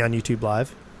like to be on YouTube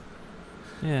Live.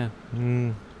 Yeah.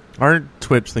 Our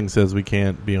Twitch thing says we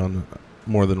can't be on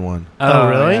more than one. Oh,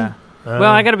 really? Yeah.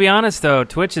 Well, I got to be honest though,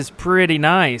 Twitch is pretty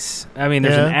nice. I mean,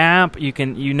 there's an app you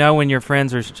can when your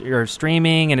friends are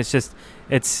streaming, and it's just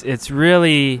it's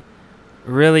really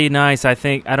nice. I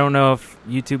don't know if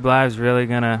YouTube Live's really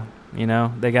gonna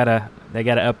they gotta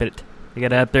up it They got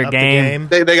to up their Up the game.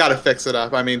 They got to fix it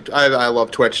up. I mean, I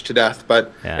love Twitch to death,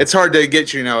 but it's hard to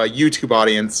get a YouTube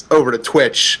audience over to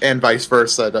Twitch and vice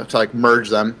versa to like merge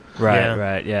them.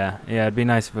 Right. Yeah. It'd be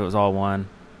nice if it was all one.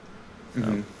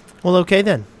 Mm-hmm. Well, okay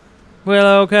then.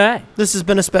 Well, okay. This has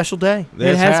been a special day.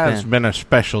 This has been a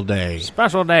special day.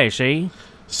 Special day, see?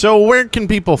 So where can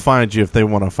people find you if they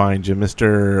want to find you,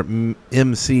 Mr.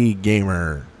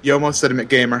 MCGamer? You almost said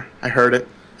McGamer. I heard it.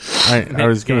 I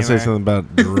was going to say something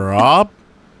about drop.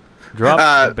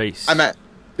 Drop the bass. I'm at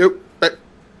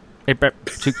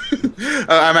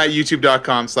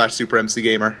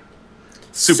youtube.com/supermcgamer.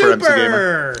 Super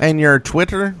MCGamer. And your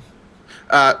Twitter?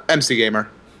 MCGamer.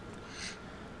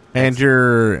 And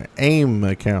your AIM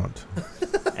account.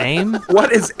 AIM?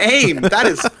 What is AIM? That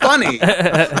is funny.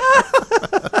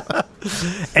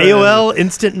 AOL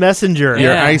Instant Messenger.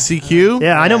 Your ICQ?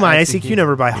 Yeah, I know my ICQ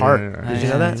number by heart. Yeah, Did you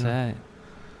know that? That's right.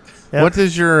 Yep. What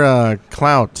is your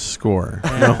clout score?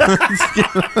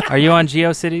 Are you on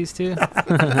GeoCities too?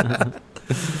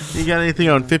 You got anything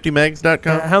on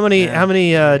 50megs.com? How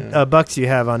many bucks do you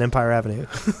have on Empire Avenue?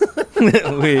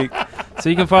 So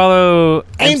you can follow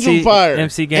Angel Fire.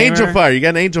 MCGamer. Angel Fire. You got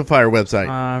an Angel Fire website.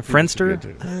 Friendster.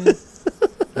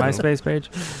 MySpace page.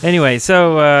 Anyway,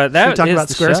 so Should that we talk is about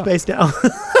the Squarespace now?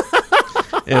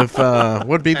 If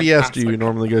what BBS do you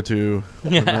normally go to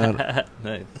on the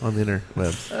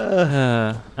interwebs?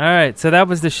 All right, so that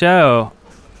was the show.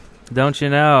 Don't you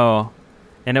know?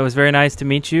 And it was very nice to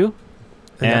meet you.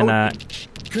 And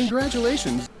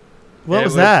Congratulations. What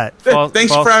was that?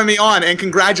 Thanks for having me on, and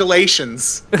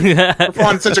congratulations for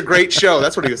on such a great show.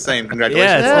 That's what he was saying.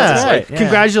 Congratulations. That's right.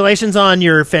 Congratulations on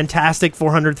your fantastic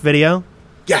 400th video.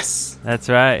 Yes. That's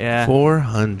right, yeah.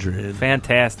 400.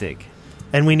 Fantastic.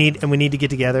 And we need to get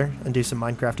together and do some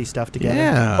Minecrafty stuff together.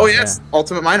 Yeah. Oh yes,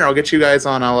 Ultimate Miner. I'll get you guys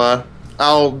on.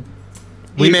 I'll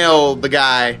email the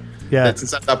guy that's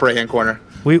inside the upper right hand corner.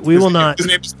 We will not. His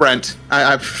name's Brent.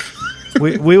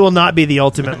 we will not be the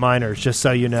Ultimate Miners, just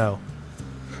so you know.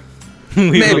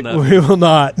 We will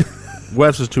not.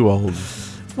 Wes is too old.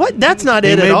 What? That's not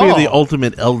He it may at all. be the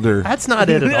ultimate elder. That's not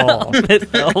it at all.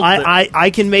 I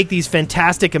can make these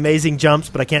fantastic, amazing jumps,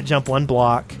 but I can't jump one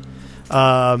block.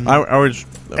 I was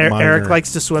Eric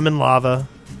likes to swim in lava.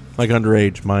 Like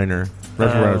underage minor.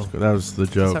 That's where that was the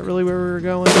joke. Is that really where we were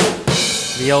going?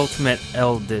 The ultimate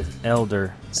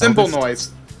elder. Simple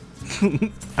noise.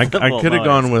 I could have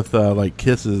gone with like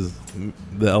Kisses,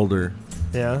 the elder.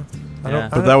 Yeah.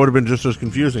 But that would have been just as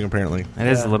confusing, apparently. It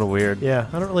is a little weird. Yeah,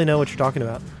 I don't really know what you're talking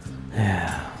about.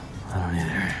 Yeah, I don't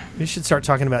either. We should start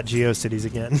talking about GeoCities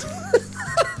again.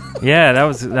 Yeah, that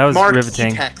was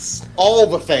riveting. Text, all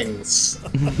the things.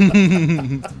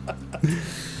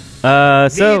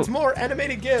 So Needs more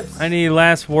animated GIFs. Any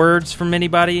last words from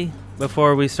anybody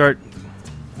before we start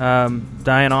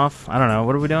dying off? I don't know.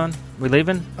 What are we doing? We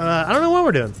leaving? I don't know what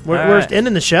we're doing. We're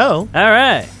ending the show. All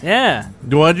right. Yeah.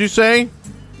 What'd you say?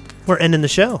 We're ending the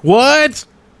show. What?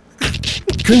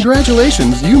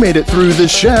 Congratulations, you made it through The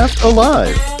Shaft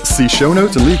alive. See show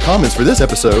notes and leave comments for this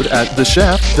episode at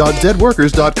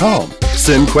theshaft.deadworkers.com.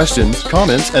 Send questions,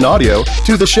 comments, and audio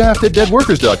to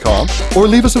theshaft@deadworkers.com or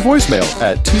leave us a voicemail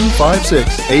at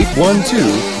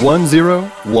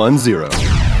 256-812-1010.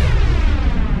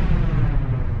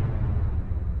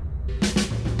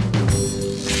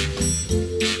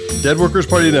 Dead Workers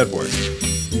Party Network.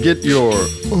 Get your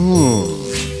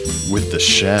with The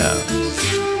Shaft.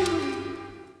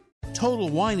 Total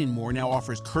Wine & More now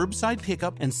offers curbside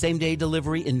pickup and same-day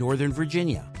delivery in Northern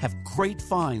Virginia. Have great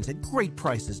finds at great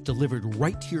prices delivered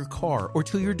right to your car or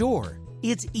to your door.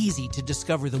 It's easy to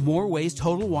discover the more ways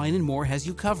Total Wine & More has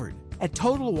you covered at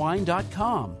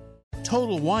TotalWine.com.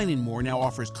 Total Wine & More now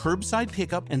offers curbside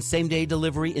pickup and same-day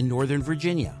delivery in Northern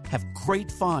Virginia. Have great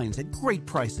finds at great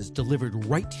prices delivered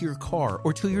right to your car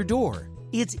or to your door.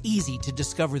 It's easy to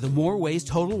discover the more ways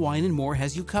Total Wine & More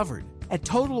has you covered at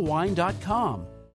TotalWine.com.